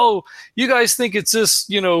 he's like, oh, you guys think it's this,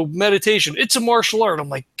 meditation. It's a martial art. I'm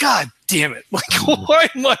like, God damn it. Like, why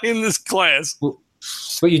am I in this class? Well,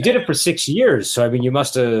 you did it for 6 years. So, I mean, you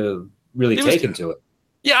must have really taken to it.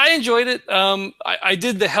 Yeah, I enjoyed it. I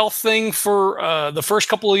did the health thing for the first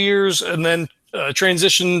couple of years and then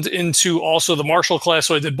transitioned into also the martial class.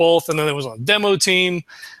 So I did both. And then I was on a demo team.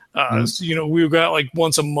 So, we got like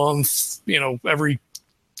once a month, every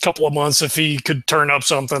couple of months if he could turn up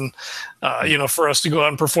something, for us to go out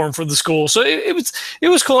and perform for the school. So it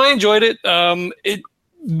was cool. I enjoyed it. It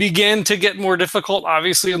began to get more difficult,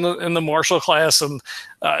 obviously, in the martial class, and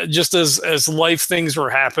just as life things were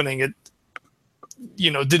happening, it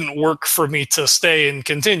didn't work for me to stay and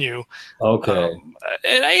continue. Okay.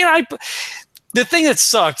 And the thing that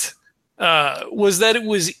sucked was that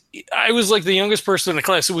I was like the youngest person in the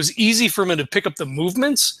class. It was easy for me to pick up the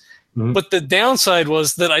movements, but the downside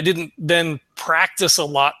was that I didn't then practice a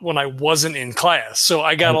lot when I wasn't in class. So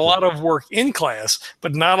I got a lot of work in class,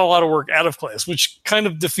 but not a lot of work out of class, which kind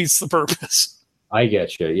of defeats the purpose. I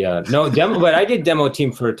get you. Yeah. No demo, but I did demo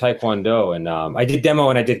team for Taekwondo, and I did demo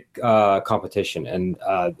and I did competition, and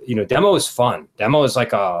demo is fun. Demo is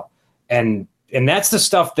like and that's the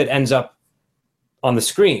stuff that ends up on the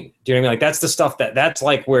screen. Do you know what I mean? Like that's the stuff that's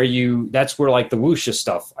like where like the wuxia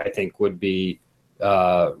stuff I think would be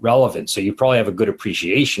relevant. So you probably have a good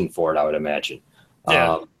appreciation for it, I would imagine.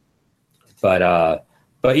 Yeah. But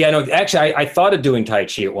yeah, no, actually I thought of doing Tai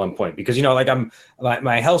Chi at one point because, like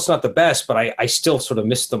my health's not the best, but I still sort of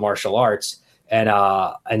miss the martial arts.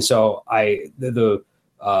 And so I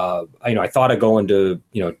thought of going to,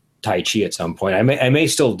 Tai Chi at some point. I may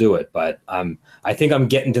still do it, but I think I'm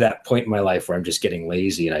getting to that point in my life where I'm just getting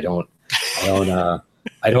lazy and I don't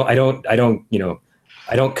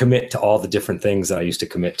commit to all the different things that I used to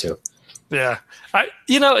commit to. Yeah.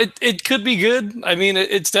 It could be good. I mean,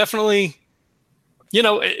 it's definitely,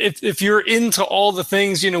 if you're into all the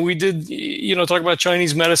things, we did, talk about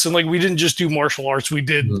Chinese medicine, like we didn't just do martial arts. We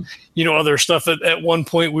did, other stuff. At one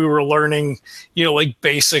point we were learning, like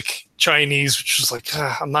basic Chinese, which was like,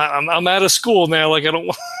 I'm out of school now. Like I don't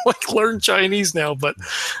want to like learn Chinese now, but,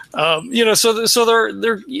 so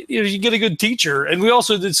they're, you get a good teacher. And we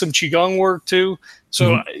also did some Qigong work too.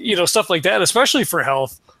 So, stuff like that, especially for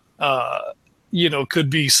health, could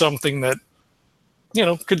be something that,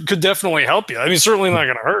 could definitely help you. I mean, certainly not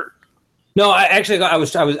going to hurt. No,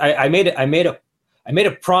 I made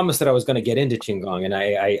a promise that I was going to get into Qigong, and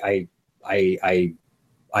I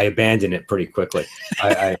abandoned it pretty quickly.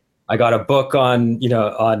 I got a book on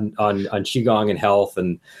Qigong and health,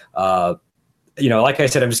 and like I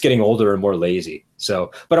said, I'm just getting older and more lazy.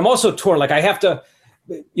 So, but I'm also torn. Like I have to,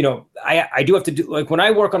 I do have to do, like when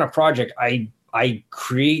I work on a project, I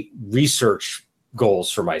create research goals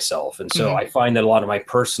for myself. And so I find that a lot of my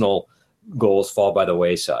personal goals fall by the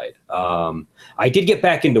wayside. I did get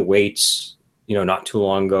back into weights, not too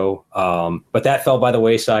long ago. But that fell by the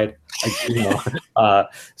wayside.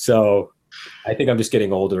 So I think I'm just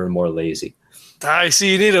getting older and more lazy. I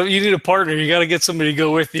see. You need a partner. You got to get somebody to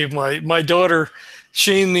go with you. My daughter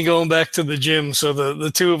shamed me going back to the gym. So the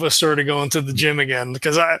two of us started going to the gym again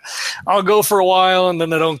because I'll go for a while and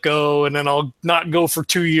then I don't go. And then I'll not go for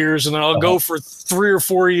 2 years and then I'll go for 3 or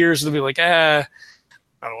 4 years and be like, I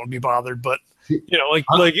don't want to be bothered. But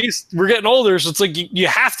we're getting older. So it's like, you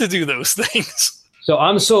have to do those things. So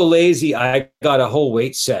I'm so lazy. I got a whole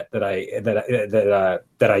weight set that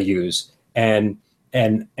I use and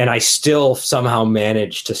I still somehow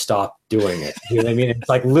manage to stop doing it. You know what I mean? It's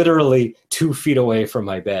like literally 2 feet away from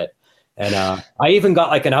my bed. And I even got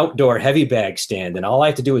like an outdoor heavy bag stand, and all I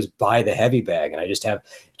have to do is buy the heavy bag. And I just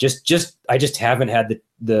haven't had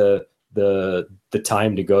the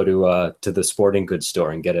time to go to the sporting goods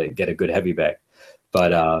store and get a good heavy bag.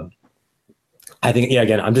 But I think,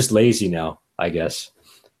 again, I'm just lazy now, I guess.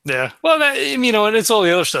 Yeah. Well, and it's all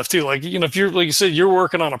the other stuff too. Like, if you're, like you said, you're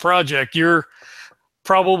working on a project, you're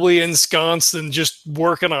probably ensconced and just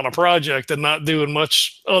working on a project and not doing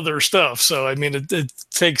much other stuff. So, I mean, it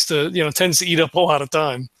takes tends to eat up a lot of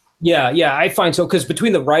time. Yeah, I find so, because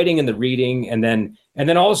between the writing and the reading, and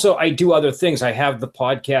then also I do other things. I have the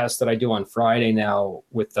podcast that I do on Friday now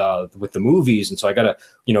with the movies, and so I gotta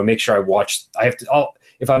make sure I watch. I have to.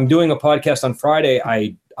 If I'm doing a podcast on Friday,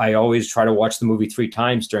 I always try to watch the movie 3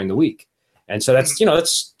 times during the week, and so that's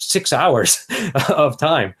 6 hours of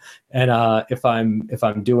time. And if I'm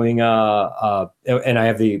doing and I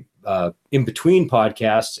have the in between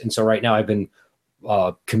podcasts, and so right now I've been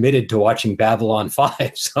committed to watching Babylon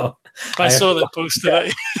 5. So I saw that post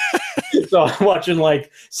today. So I'm watching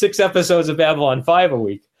like 6 episodes of Babylon 5 a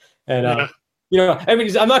week. And, I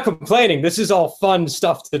mean, I'm not complaining. This is all fun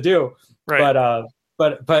stuff to do. Right.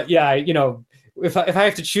 But yeah, if I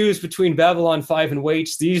have to choose between Babylon 5 and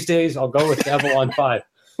Weights these days, I'll go with Babylon 5.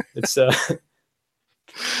 It's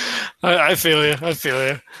I feel you.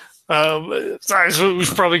 Sorry, so we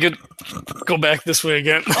should probably go back this way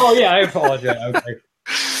again. Oh yeah, I apologize.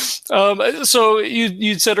 So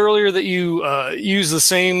you said earlier that you use the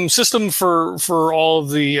same system for all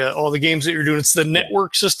the games that you're doing. It's the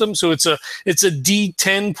network system, so it's a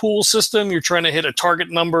D10 pool system. You're trying to hit a target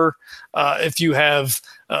number. If you have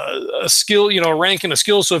a skill, a rank in a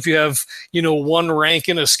skill. So if you have 1 rank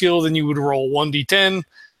in a skill, then you would roll 1d10.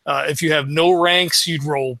 If you have no ranks, you'd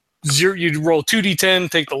roll 0. You'd roll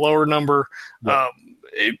 2d10, take the lower number. Yeah.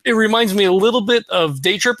 It reminds me a little bit of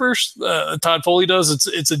Day Trippers. Todd Foley does.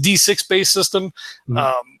 It's a D6 based system,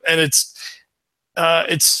 and it's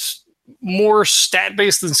more stat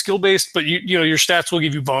based than skill based. But your stats will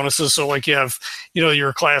give you bonuses. So like you have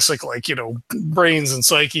your classic like brains and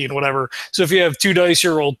psyche and whatever. So if you have 2 dice,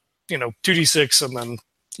 you roll 2d6 and then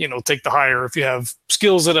take the higher. If you have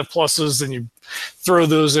skills that have pluses, then you throw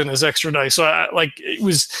those in as extra dice. So it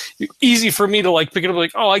was easy for me to like pick it up,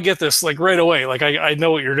 like, oh, I get this like right away. Like I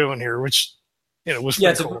know what you're doing here, which was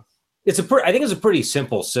pretty cool. I think it's a pretty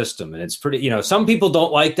simple system, and it's pretty. Some people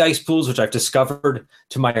don't like dice pools, which I've discovered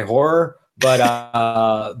to my horror. But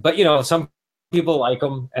some people like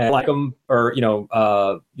them or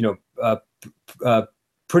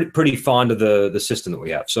pretty fond of the system that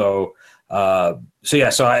we have. So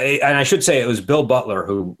I should say it was Bill Butler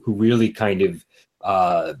who really kind of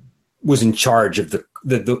was in charge of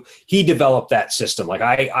he developed that system. Like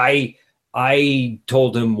I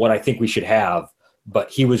told him what I think we should have,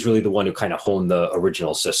 but he was really the one who kind of honed the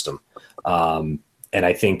original system. And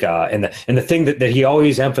I think and the thing that he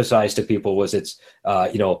always emphasized to people was it's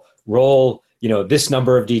roll this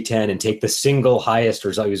number of D10 and take the single highest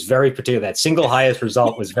result. He was very particular. That single highest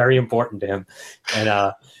result was very important to him. And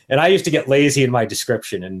I used to get lazy in my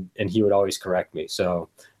description, and he would always correct me. So,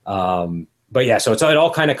 but yeah, so it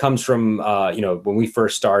all kind of comes from, when we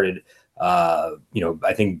first started,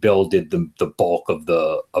 I think Bill did the bulk of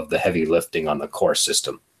the heavy lifting on the core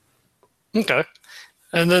system. Okay.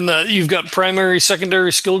 And then you've got primary,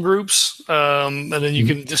 secondary skill groups, and then you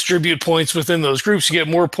can distribute points within those groups. You get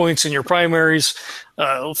more points in your primaries,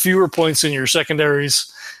 fewer points in your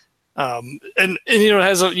secondaries. And it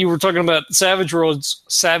has you were talking about Savage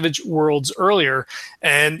Worlds earlier,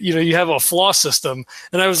 and you have a flaw system,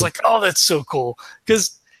 and I was like, oh, that's so cool,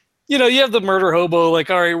 because you have the murder hobo, like,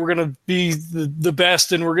 all right, we're gonna be the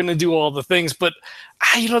best, and we're gonna do all the things, but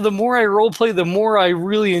the more I role play, the more I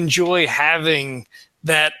really enjoy having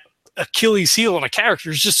that Achilles heel on a character.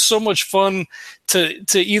 It's just so much fun to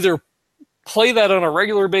either play that on a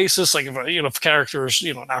regular basis, like if a character is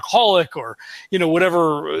an alcoholic or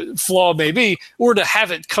whatever flaw may be, or to have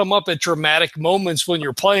it come up at dramatic moments when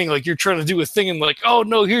you're playing, like you're trying to do a thing and like, oh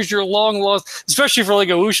no, here's your long lost, especially for like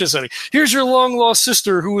a wuxia setting, here's your long lost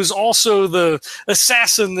sister who is also the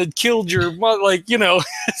assassin that killed your mother. Like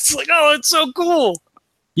it's like, oh, it's so cool.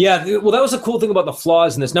 Yeah, well, that was the cool thing about the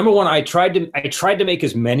flaws in this. Number one, I tried to make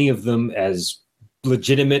as many of them as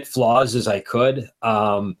legitimate flaws as I could.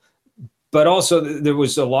 But also there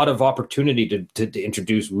was a lot of opportunity to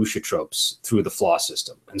introduce wuxia tropes through the flaw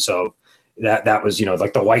system. And so that was,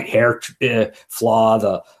 like the white hair flaw,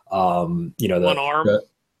 the one arm.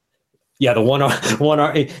 The one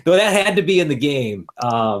arm, though that had to be in the game.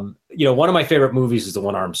 One of my favorite movies is The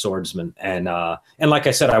One-Armed Swordsman. And like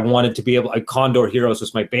I said, I wanted to be Condor Heroes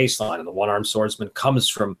was my baseline, and The One-Armed Swordsman comes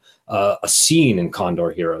from a scene in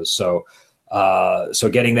Condor Heroes. So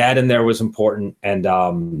getting that in there was important.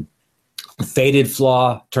 And Fated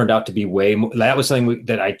Flaw turned out to be way more. That was something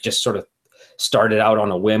that I just sort of started out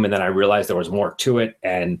on a whim, and then I realized there was more to it,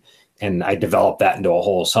 and I developed that into a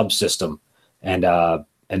whole subsystem.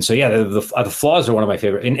 And so, yeah, the flaws are one of my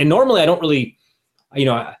favorite. And normally I don't really,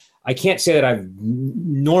 I can't say that I've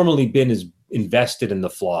normally been as invested in the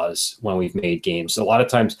flaws when we've made games. So a lot of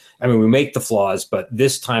times, we make the flaws, but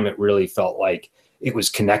this time it really felt like it was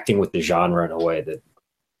connecting with the genre in a way that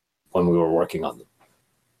when we were working on them.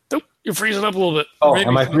 Nope, you're freezing up a little bit. Oh,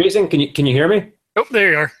 am I freezing? Can you hear me? Oh,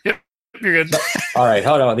 there you are. Yep, you're good. All right,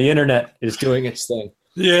 hold on. The internet is doing its thing.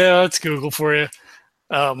 Yeah, that's Google for you.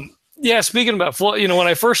 Yeah, speaking about when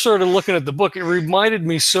I first started looking at the book, it reminded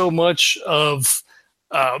me so much of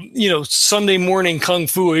Sunday morning kung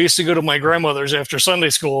fu. I used to go to my grandmother's after Sunday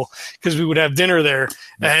school because we would have dinner there,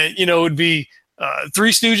 and it would be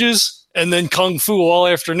Three Stooges and then kung fu all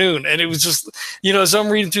afternoon. And it was just, as I'm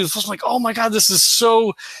reading through this, I'm like, oh my God, this is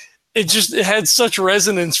so. It had such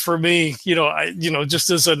resonance for me, just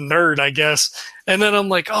as a nerd, I guess. And then I'm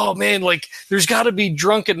like, oh man, like there's got to be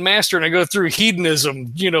Drunken Master, and I go through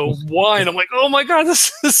hedonism, wine. I'm like, oh my God,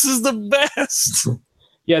 this is the best.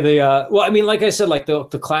 Yeah, like I said, like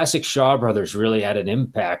the classic Shaw brothers really had an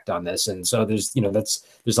impact on this, and so there's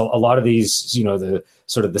a lot of these, the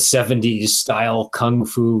sort of the 70s style kung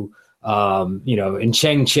fu, and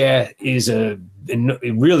Cheng Che is a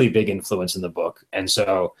really big influence in the book, and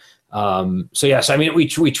so yes, I mean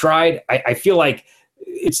we tried. I feel like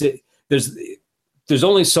there's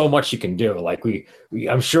only so much you can do. Like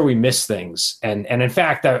I'm sure we miss things, and in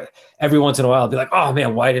fact, every once in a while I'll be like, oh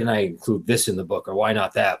man, why didn't I include this in the book, or why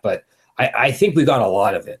not that? But I think we got a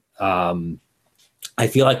lot of it. I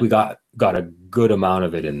feel like we got a good amount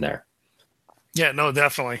of it in there. Yeah, no,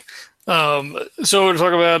 definitely. So to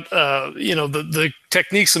talk about the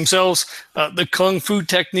techniques themselves, the kung fu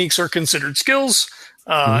techniques are considered skills.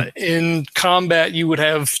 In combat, you would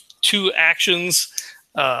have 2 actions,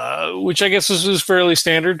 which I guess is fairly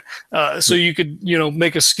standard. So you could,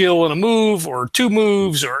 make a skill and a move, or 2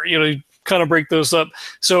 moves, or, kind of break those up.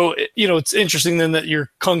 So, it's interesting then that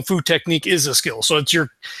your kung fu technique is a skill. So it's your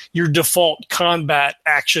default combat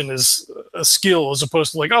action is a skill, as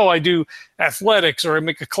opposed to like, oh, I do athletics or I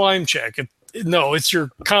make a climb check. No, it's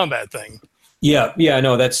your combat thing. Yeah,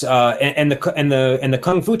 no, that's and the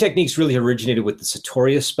kung fu techniques really originated with the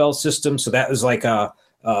Sartorius spell system. So that was like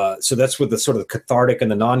so that's where the sort of cathartic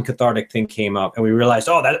and the non-cathartic thing came up, and we realized,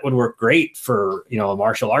 oh, that would work great for a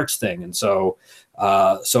martial arts thing. And so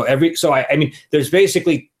I mean, there's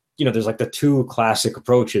basically there's like the 2 classic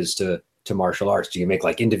approaches to martial arts. Do you make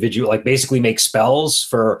like individual, like basically make spells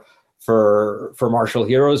for martial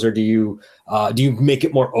heroes, or do you make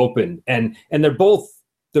it more open? And they're both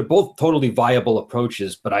totally viable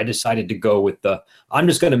approaches, but I decided to go with I'm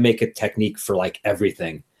just going to make a technique for like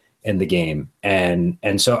everything in the game. I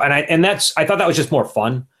thought that was just more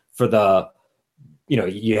fun for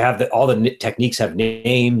you have all the techniques have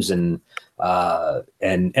names, and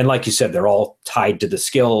like you said, they're all tied to the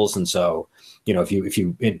skills. And so,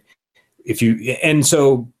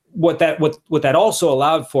 so what that also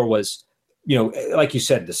allowed for was, like you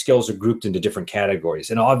said, the skills are grouped into different categories.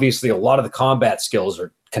 And obviously a lot of the combat skills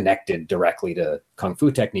are connected directly to kung fu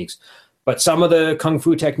techniques, but some of the kung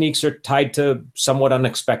fu techniques are tied to somewhat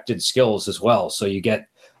unexpected skills as well. So you get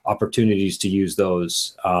opportunities to use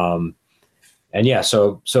those. So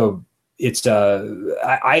it's,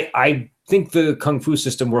 I think the kung fu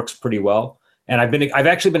system works pretty well. And I've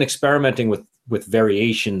actually been experimenting with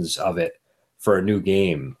variations of it for a new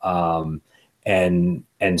game. But then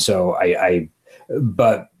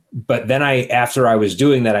after I was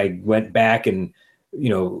doing that, I went back to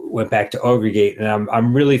Ogre Gate, and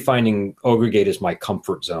I'm really finding Ogre Gate is my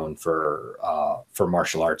comfort zone for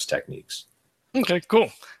martial arts techniques. Okay, cool.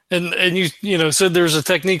 And you said there's a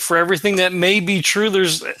technique for everything. That may be true.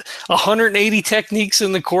 There's 180 techniques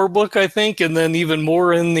in the core book, I think, and then even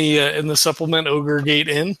more in the supplement Ogre Gate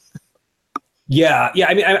in. Yeah.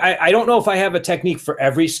 I mean, I don't know if I have a technique for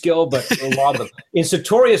every skill, but a lot of them. In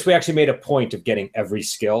Sartorius, we actually made a point of getting every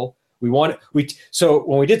skill. So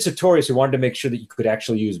when we did Sartorius, we wanted to make sure that you could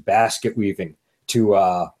actually use basket weaving to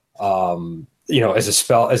as a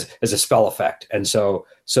spell effect. And so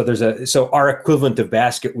our equivalent of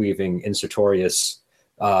basket weaving in Sartorius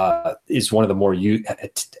is one of the more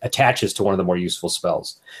attaches to one of the more useful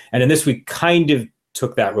spells. And in this, we kind of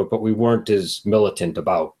took that route, but we weren't as militant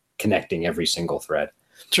about connecting every single thread.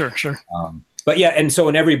 Sure. But yeah, and so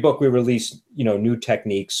in every book we release, new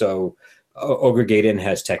techniques. So Ogre Gate Inn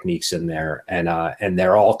has techniques in there, and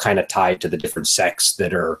they're all kind of tied to the different sects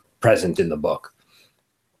that are present in the book.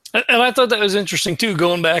 And I thought that was interesting too,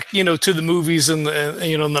 going back, to the movies and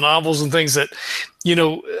the novels and things that,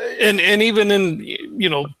 and even in,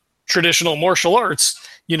 traditional martial arts,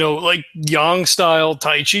 like Yang style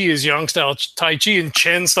Tai Chi is Yang style Tai Chi, and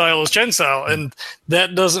Chen style is Chen style, and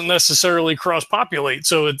that doesn't necessarily cross populate.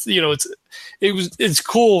 So it's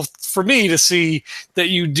cool for me to see that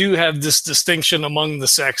you do have this distinction among the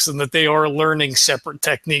sects, and that they are learning separate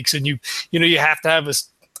techniques, and you have to have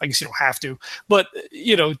I guess you don't have to, but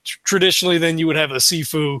traditionally then you would have a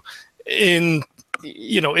Sifu in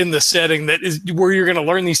in the setting that is where you're going to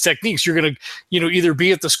learn these techniques. You're going to, either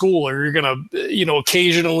be at the school, or you're going to,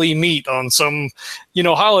 occasionally meet on some,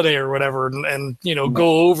 holiday or whatever, and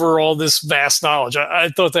go over all this vast knowledge. I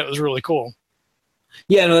thought that was really cool.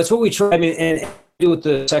 Yeah, no, that's what we try. I mean, and do with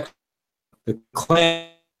the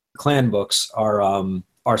clan books are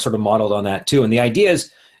sort of modeled on that too. And the idea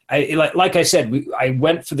is, like I said, I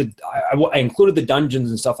went for I included the dungeons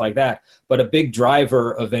and stuff like that, but a big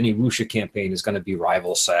driver of any Wuxia campaign is going to be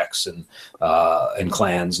rival sects and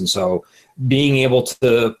clans, and so being able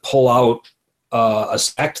to pull out a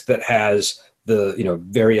sect that has the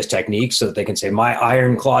various techniques, so that they can say my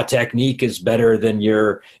Iron Claw technique is better than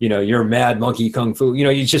your Mad Monkey Kung Fu.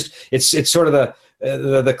 It's sort of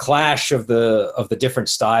the clash of the different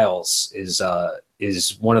styles is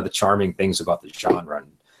one of the charming things about the genre.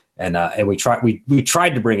 And we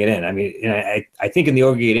tried to bring it in. I mean, I think in the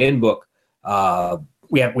Ogre Gate Inn book,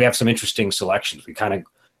 we have some interesting selections. We kind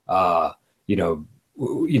of,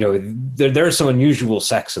 there's some unusual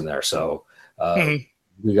sects in there. So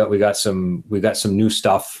we got some new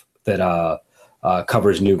stuff that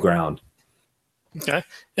covers new ground. Okay,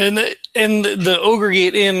 and the Ogre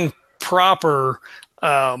Gate Inn proper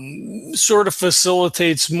sort of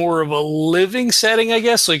facilitates more of a living setting, I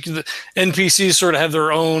guess. Like the NPCs sort of have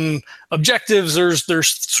their own objectives. There's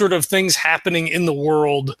sort of things happening in the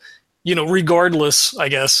world, regardless, I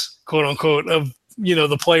guess, quote unquote, of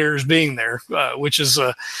the players being there, which is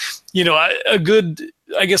a good,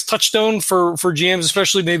 I guess, touchstone for GMs,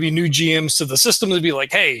 especially maybe new GMs to the system, to be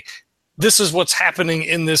like, hey, this is what's happening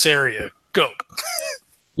in this area. Go.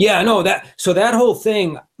 Yeah, no, that whole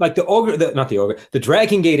thing, like the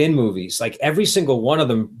Dragon Gate Inn movies, like every single one of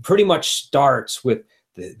them pretty much starts with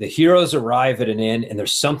the heroes arrive at an inn and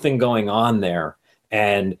there's something going on there,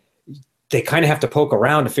 and they kind of have to poke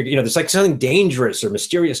around to figure, there's like something dangerous or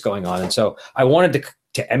mysterious going on. And so I wanted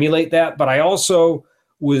to emulate that, but I also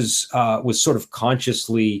was sort of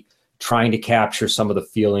consciously trying to capture some of the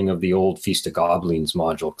feeling of the old Feast of Goblins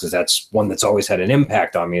module, because that's one that's always had an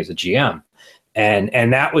impact on me as a GM.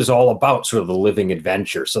 And that was all about sort of the living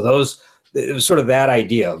adventure. So it was sort of that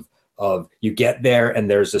idea of you get there and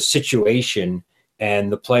there's a situation and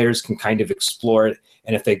the players can kind of explore it.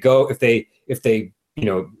 And if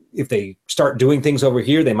they start doing things over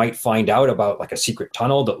here, they might find out about like a secret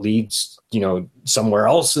tunnel that leads, somewhere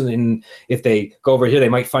else. And then if they go over here, they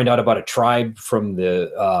might find out about a tribe from the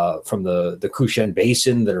Kushan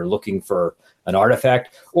Basin that are looking for an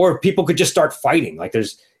artifact, or people could just start fighting. Like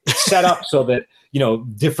it's set up so that,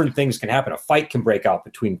 different things can happen. A fight can break out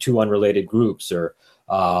between two unrelated groups, or,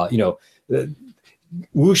 Wuxia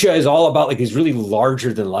is all about like these really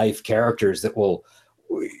larger than life characters that will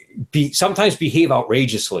sometimes behave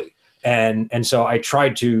outrageously. And so I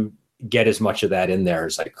tried to get as much of that in there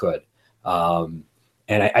as I could. And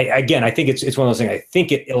I think it's one of those things. I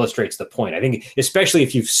think it illustrates the point. I think, especially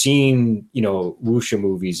if you've seen, Wuxia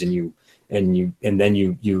movies and then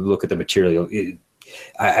you look at the material,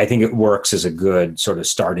 I think it works as a good sort of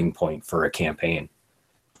starting point for a campaign.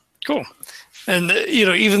 Cool. And,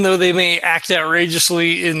 even though they may act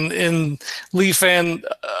outrageously in Li Fan,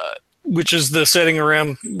 which is the setting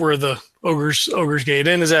around where the Ogre's Gate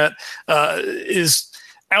Inn is at, is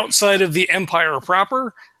outside of the Empire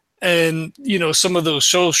proper. And, some of those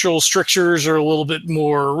social strictures are a little bit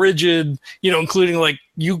more rigid, including like,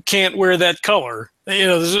 you can't wear that color.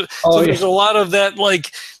 There's a lot of that,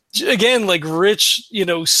 like, again, like rich,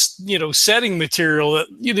 setting material that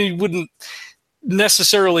you wouldn't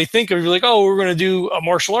necessarily think of. You're like, oh, we're going to do a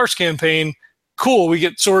martial arts campaign. Cool, we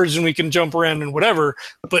get swords and we can jump around and whatever.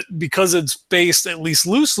 But because it's based at least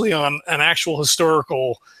loosely on an actual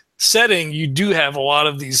historical setting, you do have a lot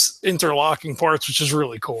of these interlocking parts, which is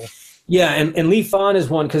really cool. Yeah, and Li Fan is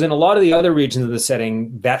one, because in a lot of the other regions of the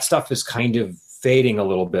setting, that stuff is kind of fading a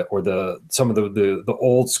little bit, or some of the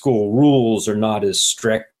old school rules are not as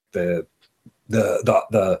strict. The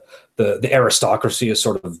aristocracy is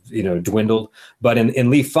sort of dwindled, but in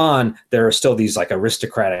Li Fan there are still these like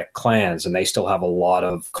aristocratic clans, and they still have a lot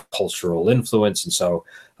of cultural influence, and so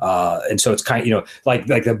it's kind of like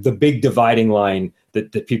the big dividing line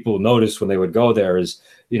that people notice when they would go there is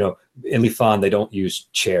in Li Fan they don't use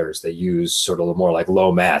chairs, they use sort of more like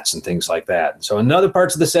low mats and things like that. And so in other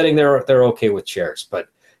parts of the setting they're okay with chairs, but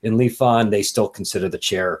in Li Fan they still consider the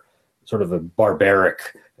chair sort of a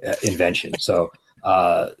barbaric invention. So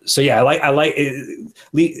yeah, I like it.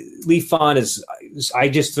 Li Fan is, I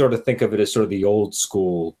just sort of think of it as sort of the old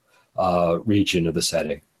school region of the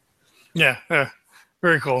setting. Yeah,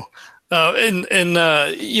 very cool.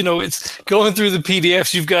 It's going through the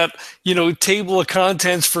PDFs. You've got, table of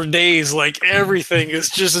contents for days. Like everything is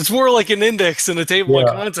just, it's more like an index than a table of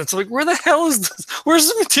contents. Like, where the hell is this? Where's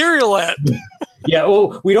the material at? Yeah.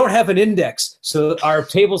 Well, we don't have an index. So our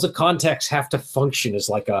tables of contents have to function as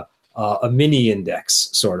like a mini index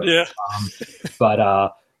sort of. Yeah.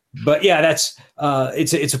 But yeah, that's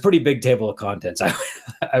it's a pretty big table of contents. I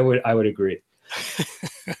would agree.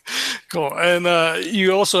 Cool. And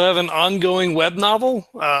you also have an ongoing web novel,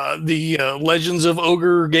 the Legends of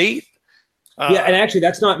Ogre Gate. Yeah, and actually,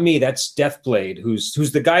 that's not me. That's Deathblade, who's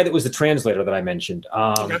the guy that was the translator that I mentioned.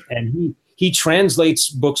 Okay. And he translates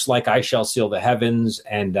books like I Shall Seal the Heavens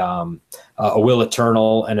and A Will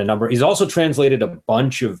Eternal and a number. He's also translated a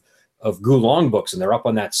bunch of Gulong books, and they're up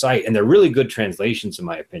on that site, and they're really good translations, in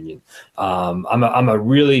my opinion. I'm a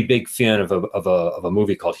really big fan of a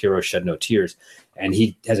movie called Heroes Shed No Tears, and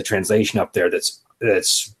he has a translation up there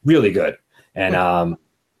that's really good. And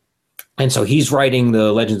so he's writing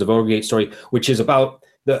the Legends of Ogregate story, which is about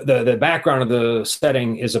the background of the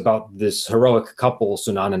setting is about this heroic couple,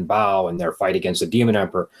 Sunan and Bao, and their fight against the Demon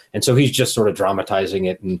Emperor. And so he's just sort of dramatizing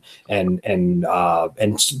it and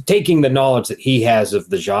taking the knowledge that he has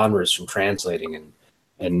of the genres from translating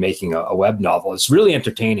and making a web novel. It's really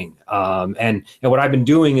entertaining. And what I've been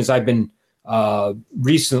doing is I've been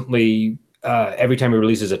recently, every time he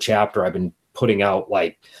releases a chapter, I've been putting out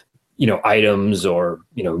items or,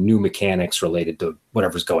 new mechanics related to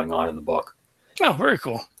whatever's going on in the book. Oh, very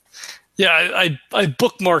cool. Yeah, I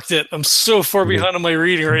bookmarked it. I'm so far behind on my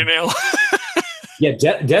reading right now. Yeah,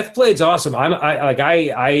 Deathblade's awesome.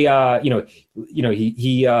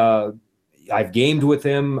 I've gamed with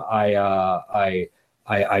him. I've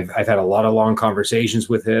had a lot of long conversations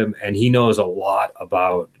with him, and he knows a lot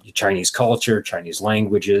about Chinese culture, Chinese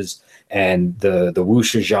languages, and the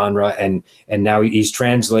wuxia genre, and now he's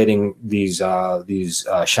translating these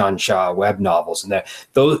Shansha web novels, and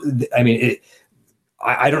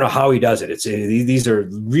I don't know how he does it. These are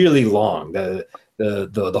really long. The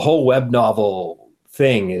whole web novel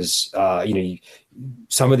thing is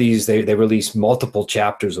some of these they release multiple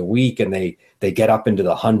chapters a week, and they get up into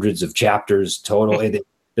the hundreds of chapters total.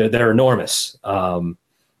 They're enormous. But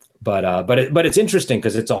it's interesting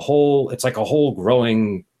because it's like a whole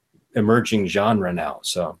growing, emerging genre now.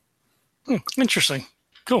 So interesting.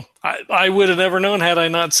 Cool. I would have never known had I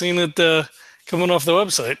not seen it coming off the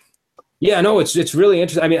website. Yeah, no, it's really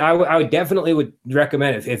interesting. I mean, I would definitely would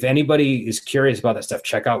recommend if anybody is curious about that stuff,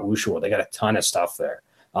 check out Wuxia World. They got a ton of stuff there.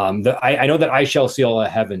 I know that I Shall Seal the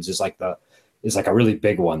Heavens is like a really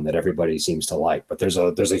big one that everybody seems to like, but there's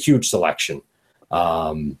a huge selection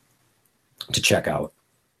to check out.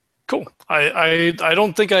 Cool. I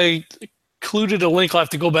don't think I included a link. I'll have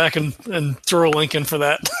to go back and throw a link in for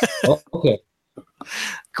that. Oh, okay.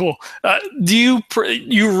 Cool. Do you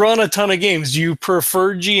run a ton of games? Do you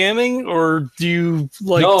prefer GMing, or do you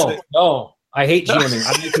like? No. I hate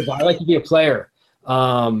GMing. I like to be a player.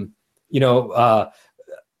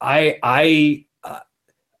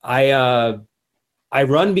 I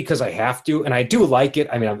run because I have to, and I do like it.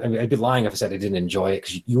 I mean, I'd be lying if I said I didn't enjoy it,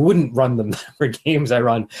 because you wouldn't run the number of games I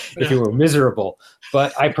run if you were miserable.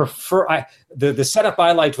 But I prefer the setup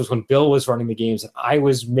I liked was when Bill was running the games and I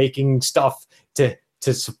was making stuff to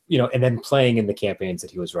and then playing in the campaigns that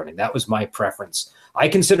he was running. That was my preference. I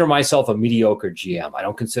consider myself a mediocre GM. I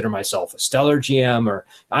don't consider myself a stellar GM, or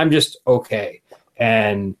I'm just okay.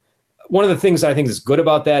 And one of the things I think is good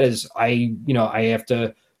about that is I have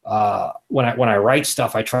to when I write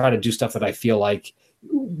stuff, I try to do stuff that I feel like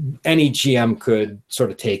any GM could sort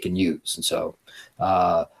of take and use. And so,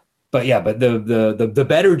 but the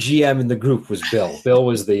better GM in the group was Bill. Bill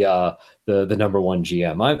was the number one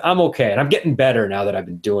GM. I'm okay, and I'm getting better now that I've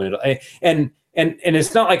been doing it. And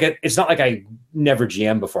it's not like I never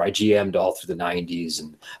GM'd before. I GM'd all through the 90s,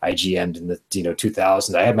 and I GM'd in the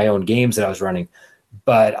 2000s. I had my own games that I was running,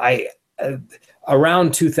 but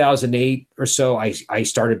around 2008 or so, I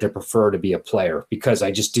started to prefer to be a player, because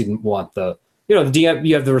I just didn't want the DM.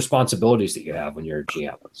 You have the responsibilities that you have when you're a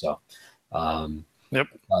GM. So, yep.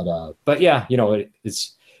 But yeah,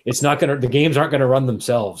 it's not gonna. The games aren't gonna run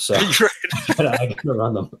themselves. So right. I'm gonna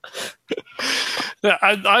run them. Yeah,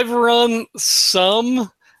 I've run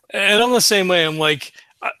some, and I'm the same way. I'm like,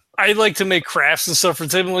 I like to make crafts and stuff for the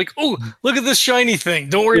table. I'm like, oh, look at this shiny thing.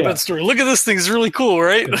 Don't worry about the story. Look at this thing. It's really cool,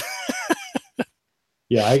 right?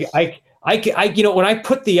 Yeah, I when I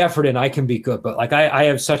put the effort in, I can be good. But like I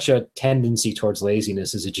have such a tendency towards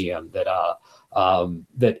laziness as a GM that a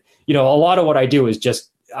lot of what I do is just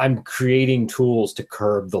I'm creating tools to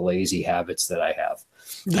curb the lazy habits that I have.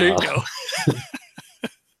 There you go.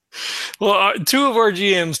 Well, two of our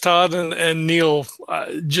GMs, Todd and Neil,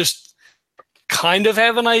 just kind of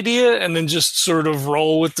have an idea and then just sort of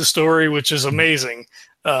roll with the story, which is amazing.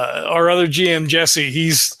 Our other GM, Jesse,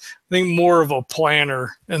 he's, I think, more of a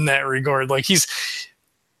planner in that regard. Like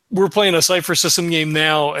we're playing a Cypher System game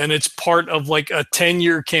now, and it's part of like a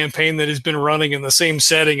 10-year campaign that has been running in the same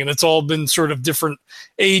setting, and it's all been sort of different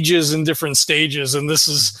ages and different stages. And this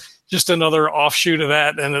is just another offshoot of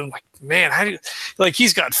that. And I'm like, man, how do you, like,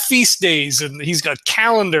 he's got feast days and he's got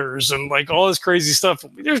calendars and like all this crazy stuff.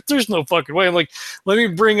 There's no fucking way. I'm like, let me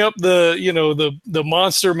bring up the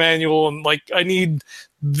monster manual, and like, I need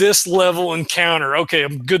this level encounter. Okay,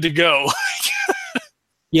 I'm good to go.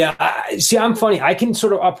 Yeah, I'm funny. I can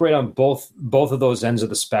sort of operate on both of those ends of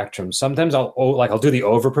the spectrum. Sometimes I'll do the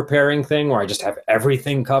over preparing thing where I just have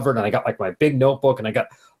everything covered, and I got like my big notebook, and I got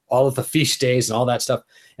all of the feast days and all that stuff.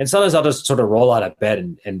 And sometimes I'll just sort of roll out of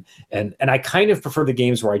bed, and I kind of prefer the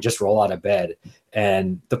games where I just roll out of bed.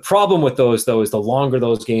 And the problem with those, though, is the longer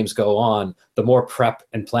those games go on, the more prep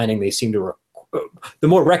and planning they seem to, the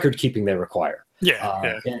more record keeping they require.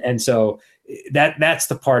 Yeah. And so that's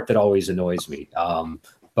the part that always annoys me.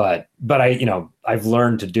 But I, I've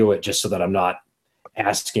learned to do it just so that I'm not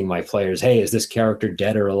asking my players, hey, is this character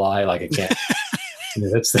dead or alive? Like, I can't.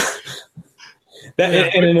 That's that. Yeah.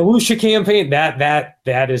 In an Elutia campaign,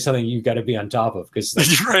 that is something you got to be on top of, because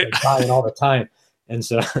they're dying all the time. And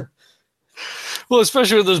so, well,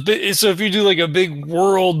 especially with those big. So if you do like a big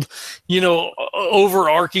world,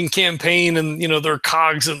 overarching campaign, and their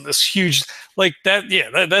cogs and this huge like that,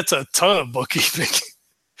 that's a ton of bookkeeping.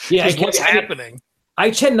 Yeah, what's happening.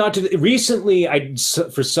 I tend not to. Recently,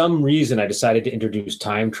 for some reason I decided to introduce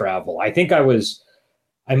time travel. I think I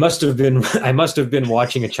must have been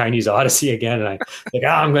watching a Chinese Odyssey again, and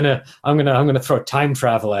I'm gonna throw time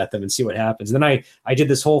travel at them and see what happens. And then I did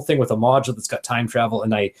this whole thing with a module that's got time travel,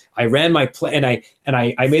 and I ran my play, and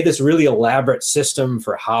I made this really elaborate system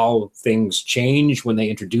for how things change when they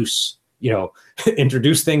introduce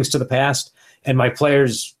things to the past. And my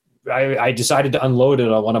players, I decided to unload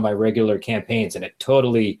it on one of my regular campaigns, and it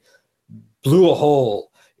totally blew a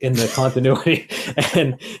hole in the continuity.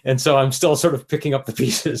 and so I'm still sort of picking up the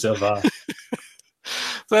pieces of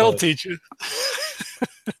that'll teach you.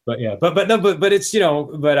 But yeah, but it's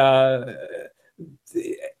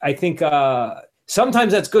I think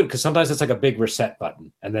sometimes that's good, because sometimes it's like a big reset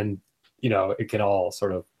button, and then it can all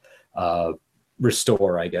sort of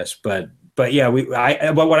restore, I guess. But yeah,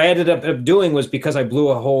 but what I ended up doing was, because I blew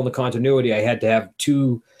a hole in the continuity, I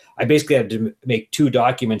basically had to make 2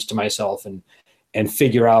 documents to myself and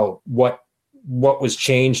figure out what was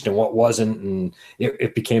changed and what wasn't. And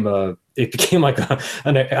it became like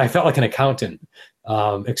I felt like an accountant,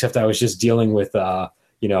 except I was just dealing with,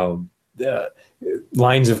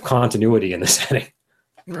 lines of continuity in the setting.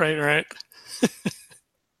 Right.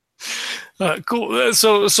 Cool.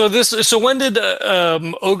 So when did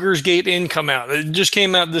Ogre's Gate Inn come out? It just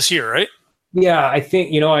came out this year, right? Yeah, I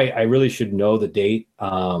think I really should know the date.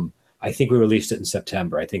 I think we released it in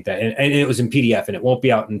September. I think that, and it was in PDF, and it won't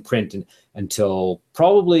be out in print until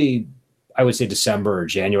probably, I would say, December or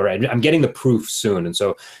January. I'm getting the proof soon, and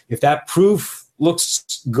so if that proof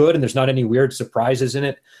looks good and there's not any weird surprises in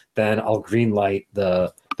it, then I'll green light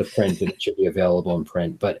the print, and it should be available in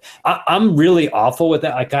print. But I'm really awful with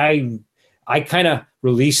that. Like I kind of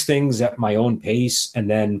release things at my own pace, and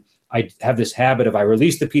then I have this habit of I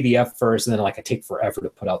release the PDF first, and then I take forever to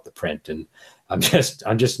put out the print, and I'm just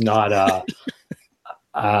not.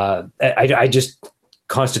 I just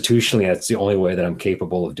constitutionally, that's the only way that I'm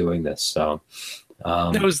capable of doing this. So,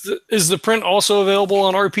 now is the print also available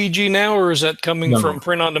on RPG now, or is that coming from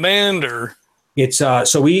print on demand, or? It's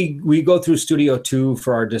so we go through Studio 2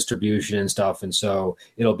 for our distribution and stuff, and so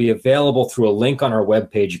it'll be available through a link on our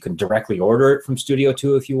webpage. You can directly order it from Studio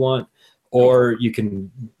 2 if you want, or you can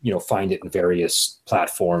find it in various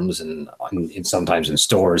platforms and sometimes in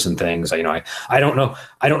stores and things. I don't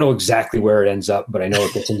know exactly where it ends up, but I know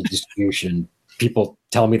it gets into distribution. People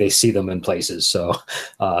tell me they see them in places. So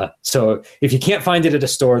if you can't find it at a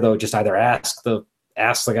store, though, just either ask the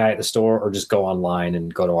guy at the store, or just go online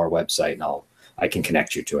and go to our website, and I can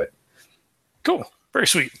connect you to it. Cool. Very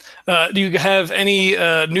sweet. Do you have any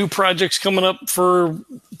new projects coming up for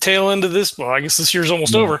tail end of this? Well, I guess this year's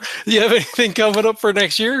almost over. Do you have anything coming up for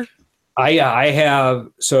next year? I have.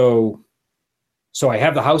 So I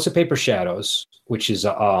have the House of Paper Shadows, which is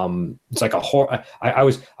it's like a horror.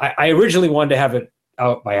 I originally wanted to have it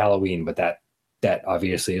out by Halloween, but that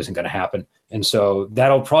obviously isn't going to happen. And so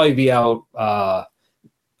that'll probably be out.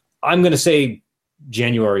 I'm going to say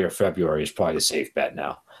January or February is probably the safe bet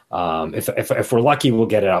now. If we're lucky, we'll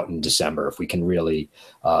get it out in December if we can really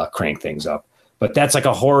crank things up. But that's like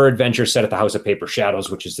a horror adventure set at the House of Paper Shadows,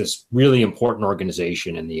 which is this really important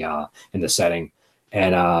organization in the setting,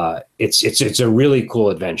 and it's a really cool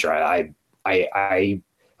adventure. I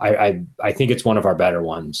think it's one of our better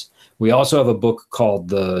ones. We also have a book called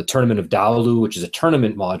The Tournament of Daolu, which is a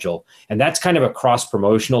tournament module, and that's kind of a cross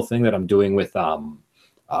promotional thing that I'm doing with Deathblade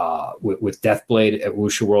at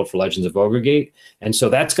Wuxia World for Legends of Ogregate, and so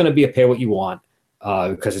that's going to be a pay what you want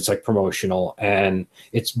because it's like promotional, and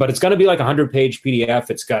it's going to be like a 100-page PDF.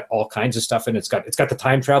 It's got all kinds of stuff in it. It's got the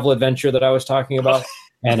time travel adventure that I was talking about,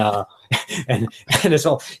 and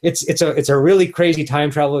it's a really crazy time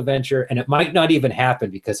travel adventure, and it might not even happen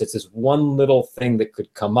because it's this one little thing that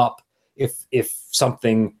could come up if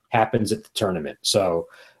something happens at the tournament. So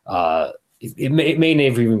it may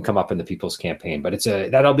never even come up in the People's Campaign, but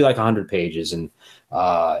that'll be like 100 pages, and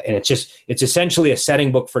it's essentially a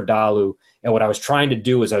setting book for Dalu. And what I was trying to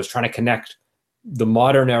do is I was trying to connect the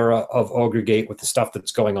modern era of Ogregate with the stuff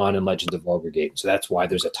that's going on in Legends of Ogregate. So that's why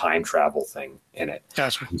there's a time travel thing in it.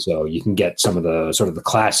 Gotcha. And so you can get some of the sort of the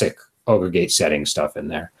classic Ogregate setting stuff in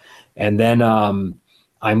there. And then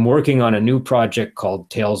I'm working on a new project called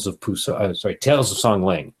Tales of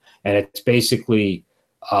Songling. And it's basically,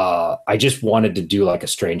 I just wanted to do like a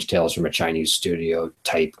Strange Tales from a Chinese studio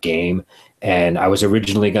type game. And I was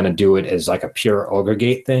originally going to do it as like a pure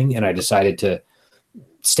Ogregate thing. And I decided to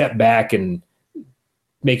step back and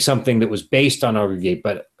make something that was based on Ogregate,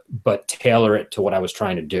 but tailor it to what I was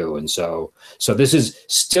trying to do. And so this is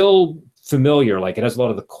still familiar. Like it has a lot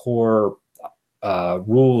of the core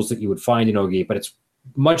rules that you would find in Ogregate, but it's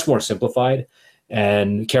much more simplified,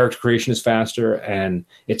 and character creation is faster, and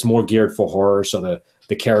it's more geared for horror. So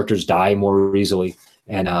the characters die more easily.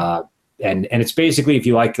 And it's basically, if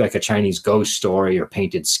you like a Chinese ghost story or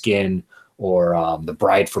Painted Skin or The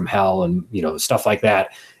Bride from Hell and, stuff like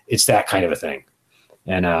that, it's that kind of a thing.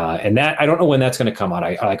 And that, I don't know when that's going to come out.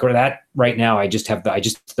 I like that right now.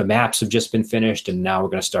 The maps have just been finished, and now we're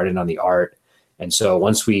going to start in on the art. And so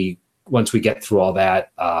once we get through all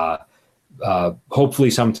that,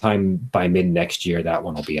 hopefully sometime by mid next year, that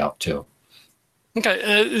one will be out too.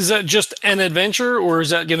 Okay. Is that just an adventure, or is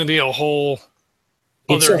that going to be a whole?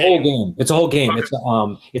 It's a whole game. It's a whole game. Okay.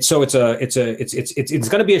 It's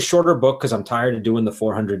going to be a shorter book because I'm tired of doing the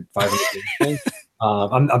 400, 500 page thing.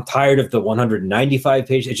 I'm tired of the 195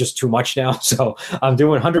 page. It's just too much now. So I'm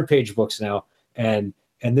doing 100-page books now, and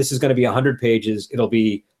this is going to be 100 pages. It'll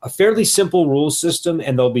be a fairly simple rules system,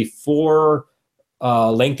 and there'll be 4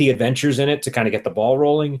 lengthy adventures in it to kind of get the ball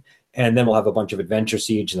rolling. And then we'll have a bunch of Adventure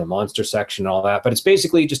Siege and the monster section and all that. But it's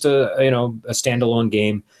basically just a standalone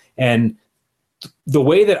game. And the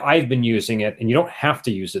way that I've been using it, and you don't have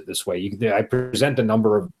to use it this way. I present a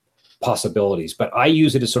number of possibilities, but I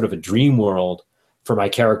use it as sort of a dream world for my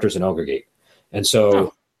characters in Ogregate. And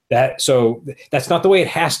so that's not the way it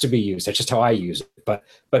has to be used. That's just how I use it.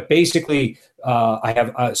 But basically, I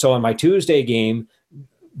have so on my Tuesday game,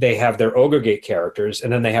 they have their Ogregate characters,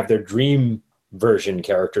 and then they have their dream version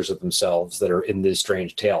characters of themselves that are in these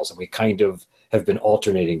Strange Tales, and we kind of have been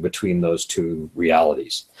alternating between those two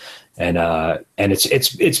realities, and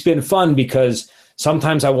it's been fun because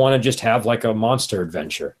sometimes I want to just have like a monster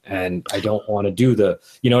adventure, and I don't want to do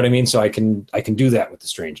what I mean. So I can do that with the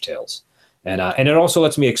Strange Tales, and it also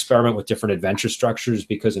lets me experiment with different adventure structures,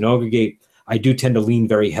 because in Ogregate I do tend to lean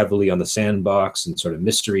very heavily on the sandbox and sort of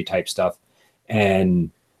mystery type stuff, and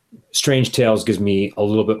Strange Tales gives me a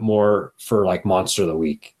little bit more for like Monster of the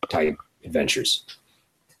Week type adventures.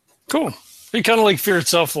 Cool. It kind of like Fear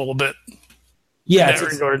itself a little bit.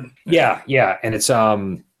 Yeah. Yeah. And it's,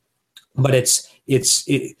 but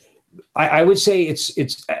I would say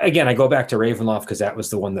it's again, I go back to Ravenloft because that was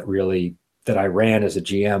the one that I ran as a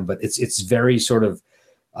GM, but it's very sort of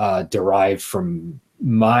derived from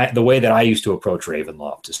the way that I used to approach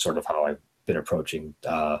Ravenloft is sort of how I've been approaching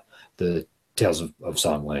the Tales of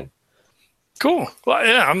Songling. Cool. Well,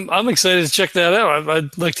 yeah, I'm excited to check that out.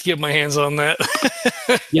 I'd like to get my hands on that.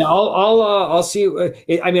 Yeah, I'll see.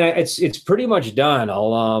 It's pretty much done.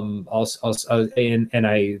 And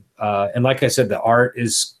like I said, the art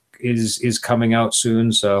is coming out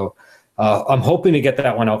soon. So I'm hoping to get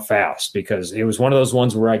that one out fast, because it was one of those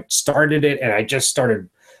ones where I started it and I just started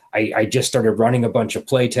running a bunch of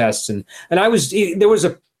play tests, and there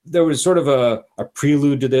was sort of a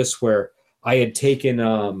prelude to this where I had taken,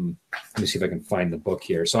 let me see if I can find the book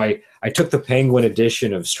here. So I took the Penguin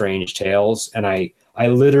edition of Strange Tales, and I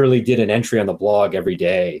literally did an entry on the blog every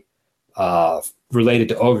day related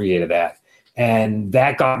to Ogregate of that. And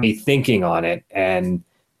that got me thinking on it. And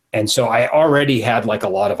so I already had like a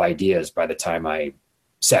lot of ideas by the time I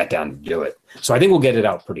sat down to do it. So I think we'll get it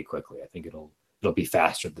out pretty quickly. I think it'll be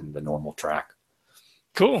faster than the normal track.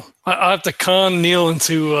 Cool. I have to con Neil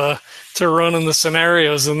into to running the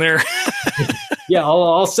scenarios in there. Yeah,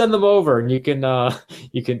 I'll send them over, and you can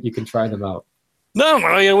try them out. No,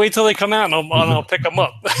 yeah, wait till they come out, and I'll pick them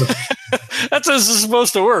up. That's how this is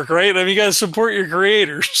supposed to work, right? I mean, you got to support your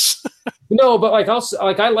creators. No, but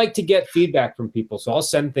I like to get feedback from people, so I'll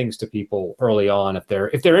send things to people early on if they're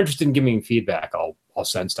interested in giving me feedback. I'll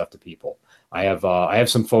send stuff to people. I have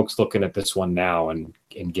some folks looking at this one now and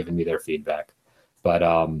giving me their feedback. But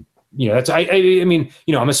that's I mean,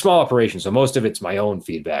 I'm a small operation, so most of it's my own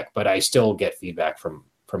feedback, but I still get feedback from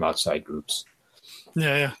outside groups.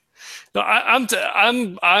 Yeah. No,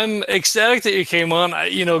 I'm ecstatic that you came on.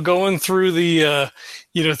 Going through the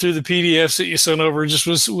through the PDFs that you sent over just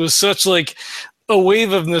was such like a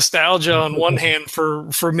wave of nostalgia on one hand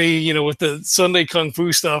for me, with the Sunday Kung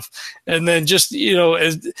Fu stuff, and then just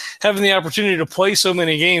as having the opportunity to play so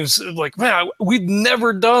many games. Like, man, we've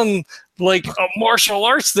never done like a martial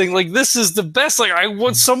arts thing. Like, this is the best. Like,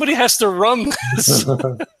 somebody has to run this.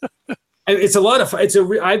 It's a lot of fun.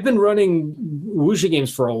 I've been running wuxia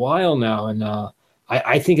games for a while now, and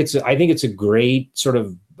I think it's a great sort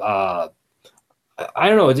of I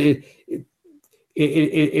don't know.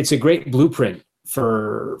 It's a great blueprint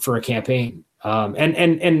for a campaign,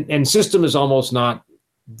 and system is almost not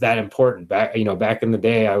that important. Back in the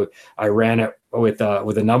day, I ran it with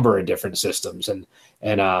a number of different systems, and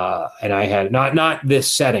I had not this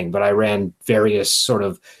setting, but I ran various sort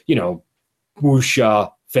of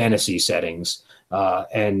wuxia fantasy settings,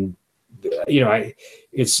 and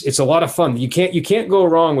it's a lot of fun. You can't go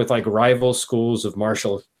wrong with like rival schools of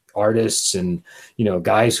martial artists and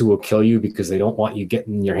guys who will kill you because they don't want you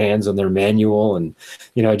getting your hands on their manual, and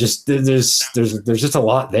just there's just a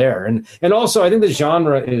lot there, and also I think the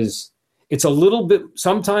genre it's a little bit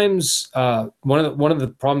sometimes one of the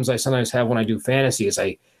problems I sometimes have when I do fantasy is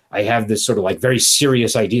I have this sort of like very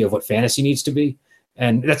serious idea of what fantasy needs to be.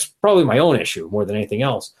 And that's probably my own issue more than anything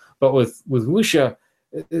else. But with wuxia,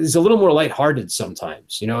 it's a little more lighthearted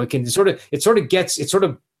sometimes. It sort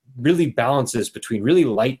of really balances between really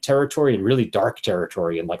light territory and really dark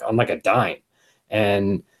territory, and like on like a dime.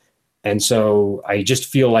 And so I just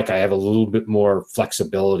feel like I have a little bit more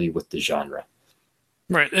flexibility with the genre.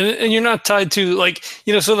 Right. And you're not tied to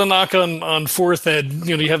so the knock on fourth ed,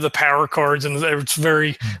 you have the power cards and it's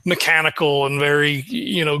very mechanical and very,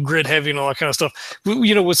 grid heavy and all that kind of stuff.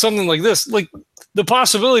 With something like this, like the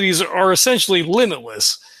possibilities are essentially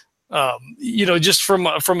limitless. Just from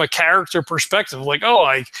a character perspective, like,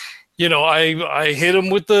 I hit him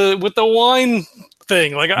with the wine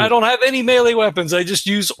thing. Like, I don't have any melee weapons. I just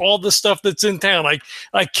use all the stuff that's in town.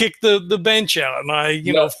 I kick the bench out and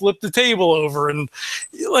I flip the table over, and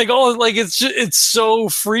it's so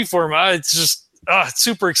freeform. It's just it's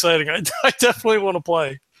super exciting. I definitely want to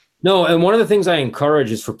play. No, and one of the things I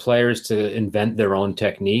encourage is for players to invent their own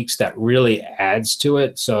techniques. That really adds to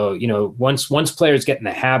it. So, once players get in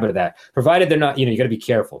the habit of that, provided they're not, you got to be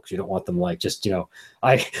careful because you don't want them like just,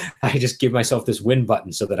 I just give myself this win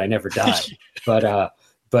button so that I never die.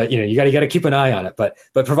 But you got to keep an eye on it. But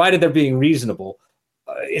provided they're being reasonable,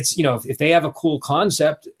 it's, if they have a cool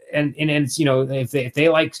concept and it's, if they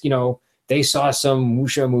like, they saw some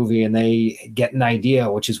wuxia movie and they get an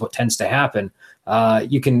idea, which is what tends to happen.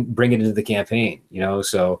 You can bring it into the campaign,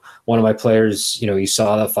 So one of my players, he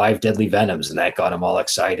saw the 5 deadly venoms, and that got him all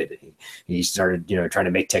excited. He started, trying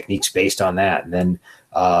to make techniques based on that. And then,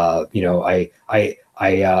 I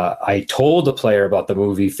told the player about the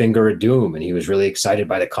movie Finger of Doom, and he was really excited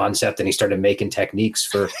by the concept, and he started making techniques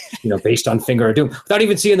for, based on Finger of Doom without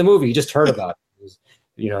even seeing the movie. He just heard about it.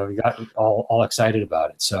 He got all excited about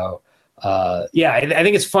it. So, I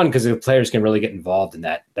think it's fun because the players can really get involved in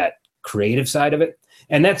that creative side of it,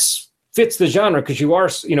 and fits the genre because you are,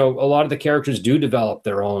 a lot of the characters do develop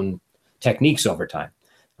their own techniques over time.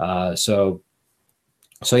 So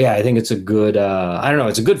yeah, I think it's a good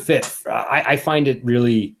it's a good fit. I find it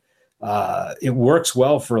really it works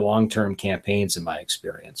well for long-term campaigns in my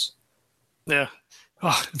experience. Yeah.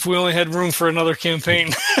 If we only had room for another campaign.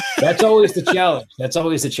 That's always the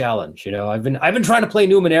challenge. I've been trying to play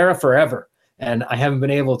Numenera forever, and I haven't been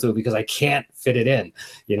able to because I can't fit it in.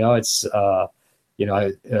 It's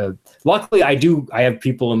luckily I have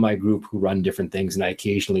people in my group who run different things, and I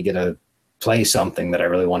occasionally get to play something that I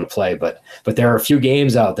really want to play. But there are a few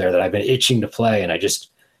games out there that I've been itching to play, and I just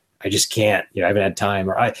can't. I haven't had time,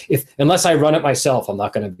 or unless I run it myself, I'm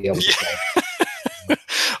not going to be able to play.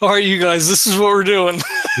 All right, you guys, this is what we're doing.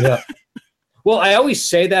 Yeah. Well, I always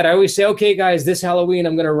say that. I always say, okay, guys, this Halloween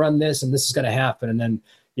I'm going to run this, and this is going to happen, and then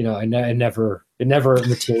it It never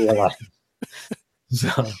materialized.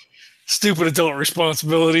 So Stupid adult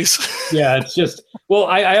responsibilities. yeah, it's just, well,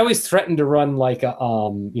 I always threaten to run like a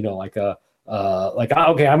okay,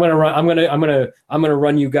 I'm gonna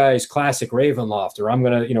run you guys classic Ravenloft, or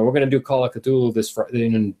we're gonna do Call of Cthulhu this Friday,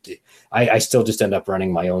 and I still just end up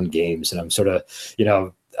running my own games, and I'm sort of,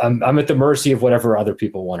 I'm at the mercy of whatever other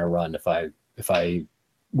people want to run if I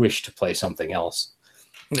wish to play something else.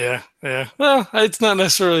 Yeah. Well, it's not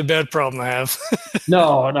necessarily a bad problem to have.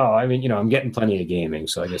 No. I mean, I'm getting plenty of gaming,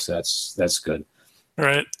 so I guess that's good.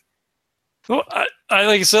 Right. Well, I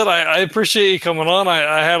like I said, I appreciate you coming on.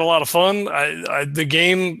 I had a lot of fun. The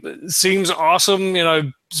game seems awesome. I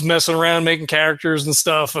was messing around, making characters and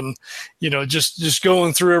stuff, and just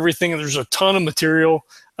going through everything. There's a ton of material.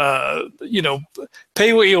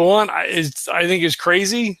 Pay what you want. I think is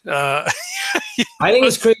crazy. I think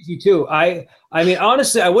it's crazy too. I mean,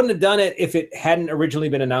 honestly, I wouldn't have done it if it hadn't originally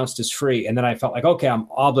been announced as free, and then I felt like, okay, I'm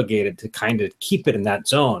obligated to kind of keep it in that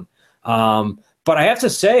zone. But I have to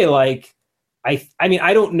say, like, I mean,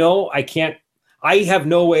 I don't know. I have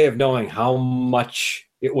no way of knowing how much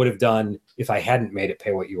it would have done if I hadn't made it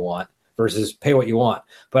pay what you want versus pay what you want.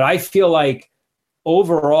 But I feel like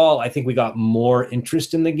overall, I think we got more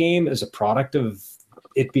interest in the game as a product of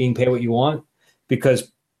it being pay what you want, because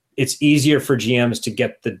it's easier for GMs to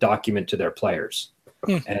get the document to their players.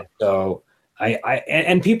 And so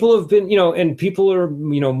and people have been, and people are,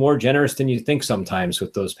 more generous than you think sometimes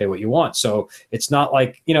with those pay what you want. So it's not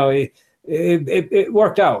like, it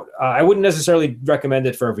worked out. I wouldn't necessarily recommend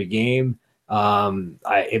it for every game. But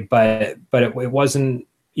it wasn't,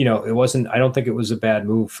 I don't think it was a bad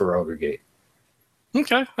move for Ogre Gate.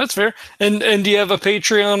 Okay, that's fair. And do you have a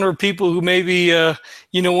Patreon or people who maybe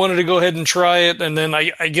wanted to go ahead and try it, and then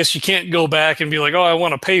I guess you can't go back and be like, oh, I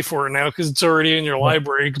want to pay for it now because it's already in your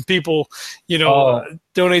library. Can people,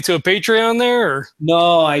 donate to a Patreon there? Or?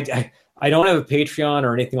 No, I don't have a Patreon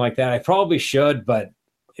or anything like that. I probably should, but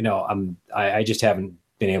I just haven't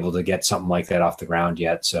been able to get something like that off the ground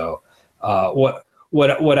yet. So what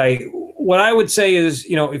I would say is,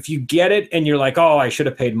 if you get it and you're like, oh, I should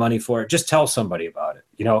have paid money for it, just tell somebody about it,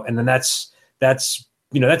 and then that's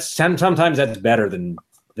sometimes that's better than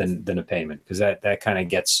a payment, because that kind of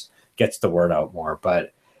gets the word out more.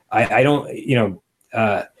 But I don't,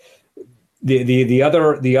 the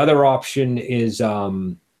other option is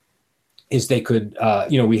they could,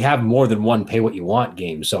 we have more than one pay what you want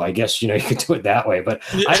game. So I guess, you could do it that way, but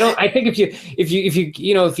I think if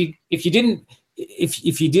you didn't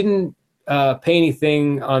pay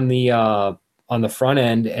anything on the front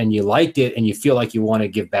end and you liked it and you feel like you want to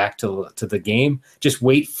give back to the game, just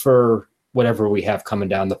wait for whatever we have coming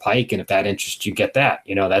down the pike. And if that interests you, get that.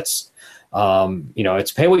 That's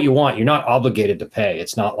it's pay what you want. You're not obligated to pay.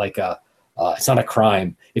 It's not like it's not a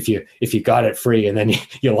crime if you got it free and then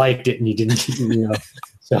you liked it and you didn't.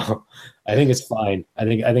 So I think it's fine. I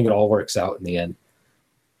think it all works out in the end.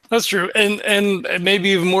 That's true. And maybe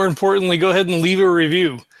even more importantly, go ahead and leave a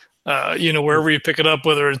review, wherever you pick it up,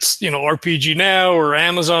 whether it's, RPG Now or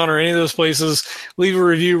Amazon or any of those places. Leave a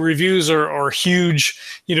review. Reviews are huge,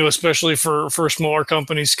 especially for smaller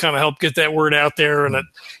companies, kind of help get that word out there, and it,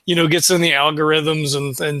 gets in the algorithms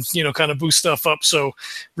and kind of boost stuff up. So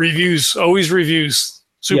reviews, always reviews.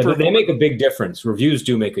 Super. Yeah, they make a big difference. Reviews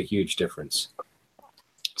do make a huge difference.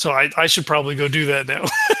 So I should probably go do that now.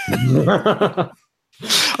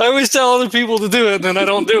 I always tell other people to do it, and then I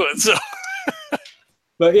don't do it. So,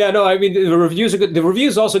 but yeah, no, I mean, the reviews are good. The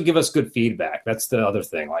reviews also give us good feedback. That's the other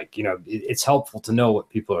thing. Like, it's helpful to know what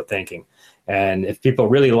people are thinking, and if people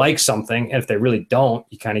really like something, and if they really don't,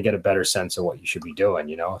 you kind of get a better sense of what you should be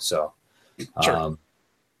doing. So, sure.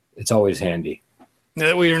 It's always handy.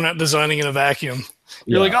 That way, you're not designing in a vacuum.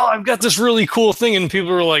 You're like, oh, I've got this really cool thing, and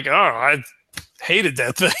people are like, oh, I hated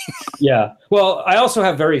that thing. Yeah. Well, I also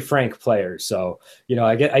have very frank players, so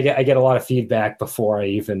I get a lot of feedback before I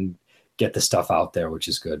even get the stuff out there, which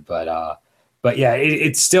is good. But yeah,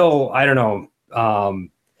 it's still, I don't know.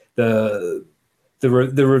 The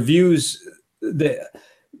reviews,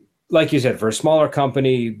 like you said, for a smaller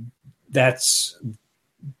company, that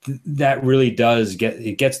really does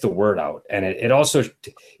gets the word out, and it also,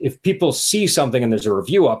 if people see something and there's a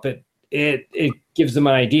review up, it gives them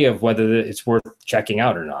an idea of whether it's worth checking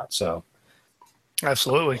out or not. So,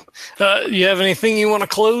 absolutely. You have anything you want to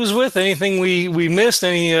close with? Anything we missed?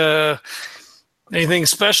 Anything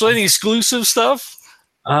special? Any exclusive stuff?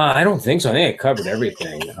 I don't think so. I think I covered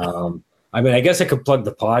everything. I mean, I guess I could plug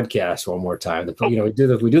the podcast one more time. We do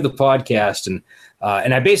the podcast, and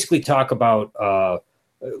I basically talk about.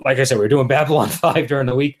 Like I said, we're doing Babylon 5 during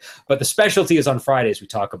the week, but the specialty is on Fridays. We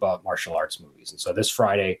talk about martial arts movies, and so this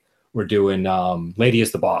Friday we're doing Lady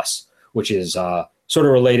is the Boss, which is sort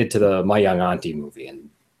of related to the My Young Auntie movie, and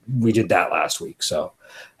we did that last week. So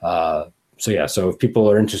so if people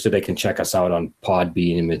are interested, they can check us out on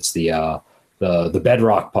Podbean. It's the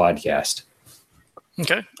Bedrock Podcast.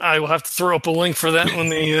 Okay, I will have to throw up a link for that when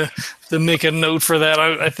they make a note for that.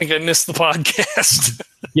 I think I missed the podcast.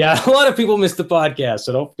 Yeah, a lot of people miss the podcast,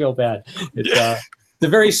 so don't feel bad. It's a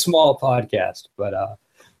very small podcast, but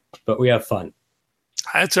we have fun.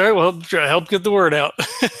 That's all right. Well, help get the word out.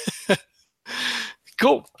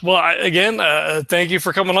 Cool. Well, again, thank you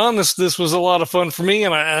for coming on. This was a lot of fun for me,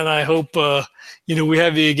 and I hope we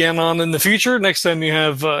have you again on in the future. Next time you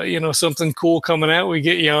have something cool coming out, we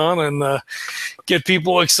get you on and get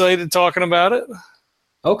people excited talking about it.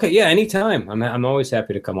 Okay, yeah, anytime. I'm always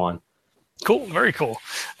happy to come on. Cool. Very cool.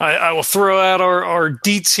 I will throw out our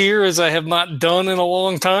deets here, as I have not done in a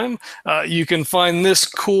long time. You can find this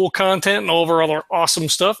cool content and all of our other awesome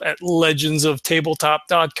stuff at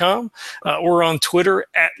legendsoftabletop.com. We're on Twitter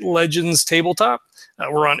at legendstabletop.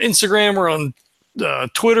 We're on Instagram. We're on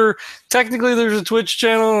Twitter. Technically, there's a Twitch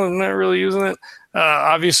channel. I'm not really using it.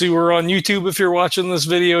 Obviously, we're on YouTube. If you're watching this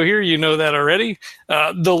video here, you know that already.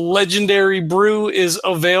 The Legendary Brew is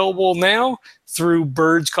available now through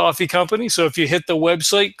Bird's Coffee Company. So if you hit the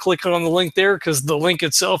website, click on the link there, because the link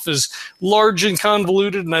itself is large and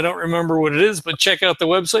convoluted, and I don't remember what it is, but check out the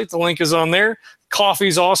website. The link is on there.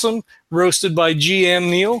 Coffee's awesome, roasted by GM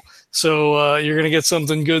Neil. So you're going to get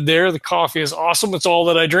something good there. The coffee is awesome. It's all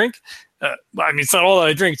that I drink. It's not all that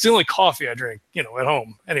I drink. It's the only coffee I drink, at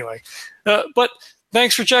home. Anyway, but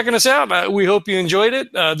thanks for checking us out. We hope you enjoyed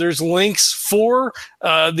it. There's links for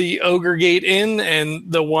the Ogre Gate Inn and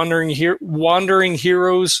the Wandering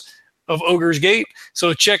Heroes of Ogre's Gate.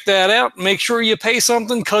 So check that out. Make sure you pay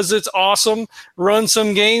something, because it's awesome. Run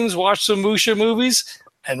some games, watch some Musha movies,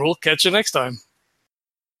 and we'll catch you next time.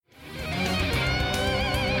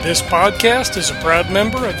 This podcast is a proud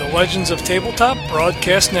member of the Legends of Tabletop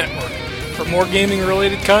Broadcast Network. For more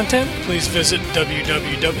gaming-related content, please visit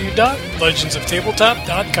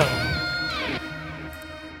www.legendsoftabletop.com.